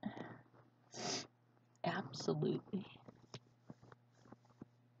 Absolutely.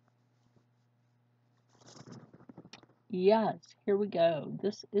 Yes, here we go.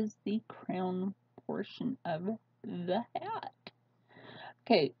 This is the crown portion of the hat.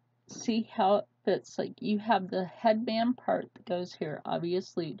 Okay, see how it fits? Like, you have the headband part that goes here.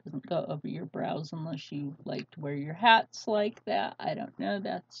 Obviously, it doesn't go over your brows unless you like to wear your hats like that. I don't know,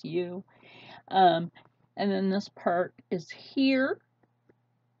 that's you. And then this part is here.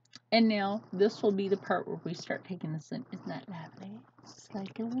 And now this will be the part where we start taking this in. Isn't that lovely? It's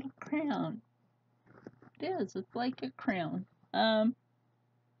like a little crown. It is. It's like a crown.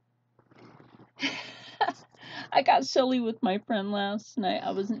 I got silly with my friend last night.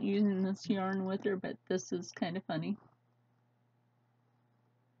 I wasn't using this yarn with her, but this is kind of funny.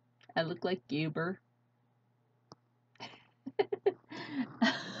 I look like Goober.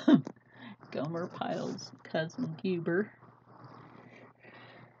 Gomer Pyle's cousin Goober.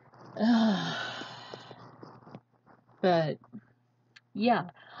 But yeah,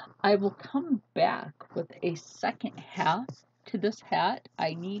 I will come back with a second half to this hat.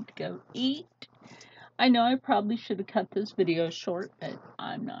 I need to go eat. I know I probably should have cut this video short, but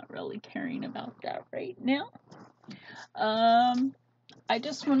I'm not really caring about that right now. I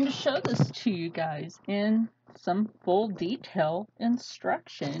just wanted to show this to you guys in some full detail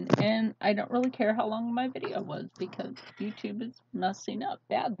instruction, and I don't really care how long my video was because YouTube is messing up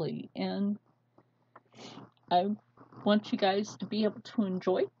badly, and I want you guys to be able to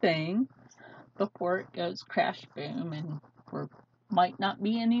enjoy things before it goes crash boom and might not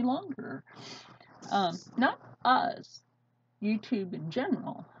be any longer. Not us, YouTube in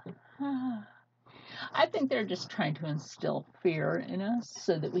general. I think they're just trying to instill fear in us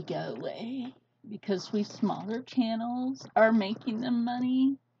so that we go away, because we smaller channels are making them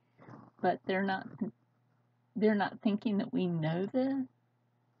money, but they're not they're not thinking that we know this,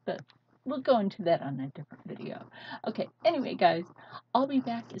 but we'll go into that on a different video. Okay, anyway, guys, I'll be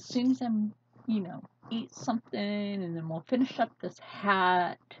back as soon as I'm, eat something, and then we'll finish up this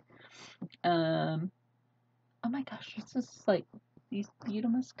hat. Oh my gosh, it's just like these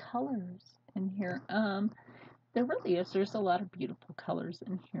beautiful colors in here. There really is. There's a lot of beautiful colors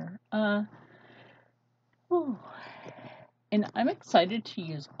in here. Whew. And I'm excited to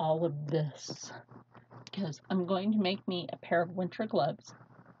use all of this because I'm going to make me a pair of winter gloves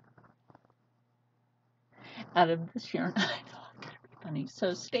out of this yarn. I know, I'm gonna be funny.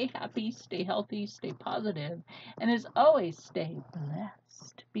 So stay happy, stay healthy, stay positive, and as always, stay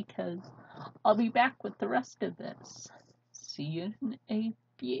blessed because I'll be back with the rest of this. See you in a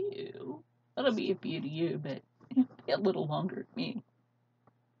few. It'll be a few to you, but it'll be a little longer to me.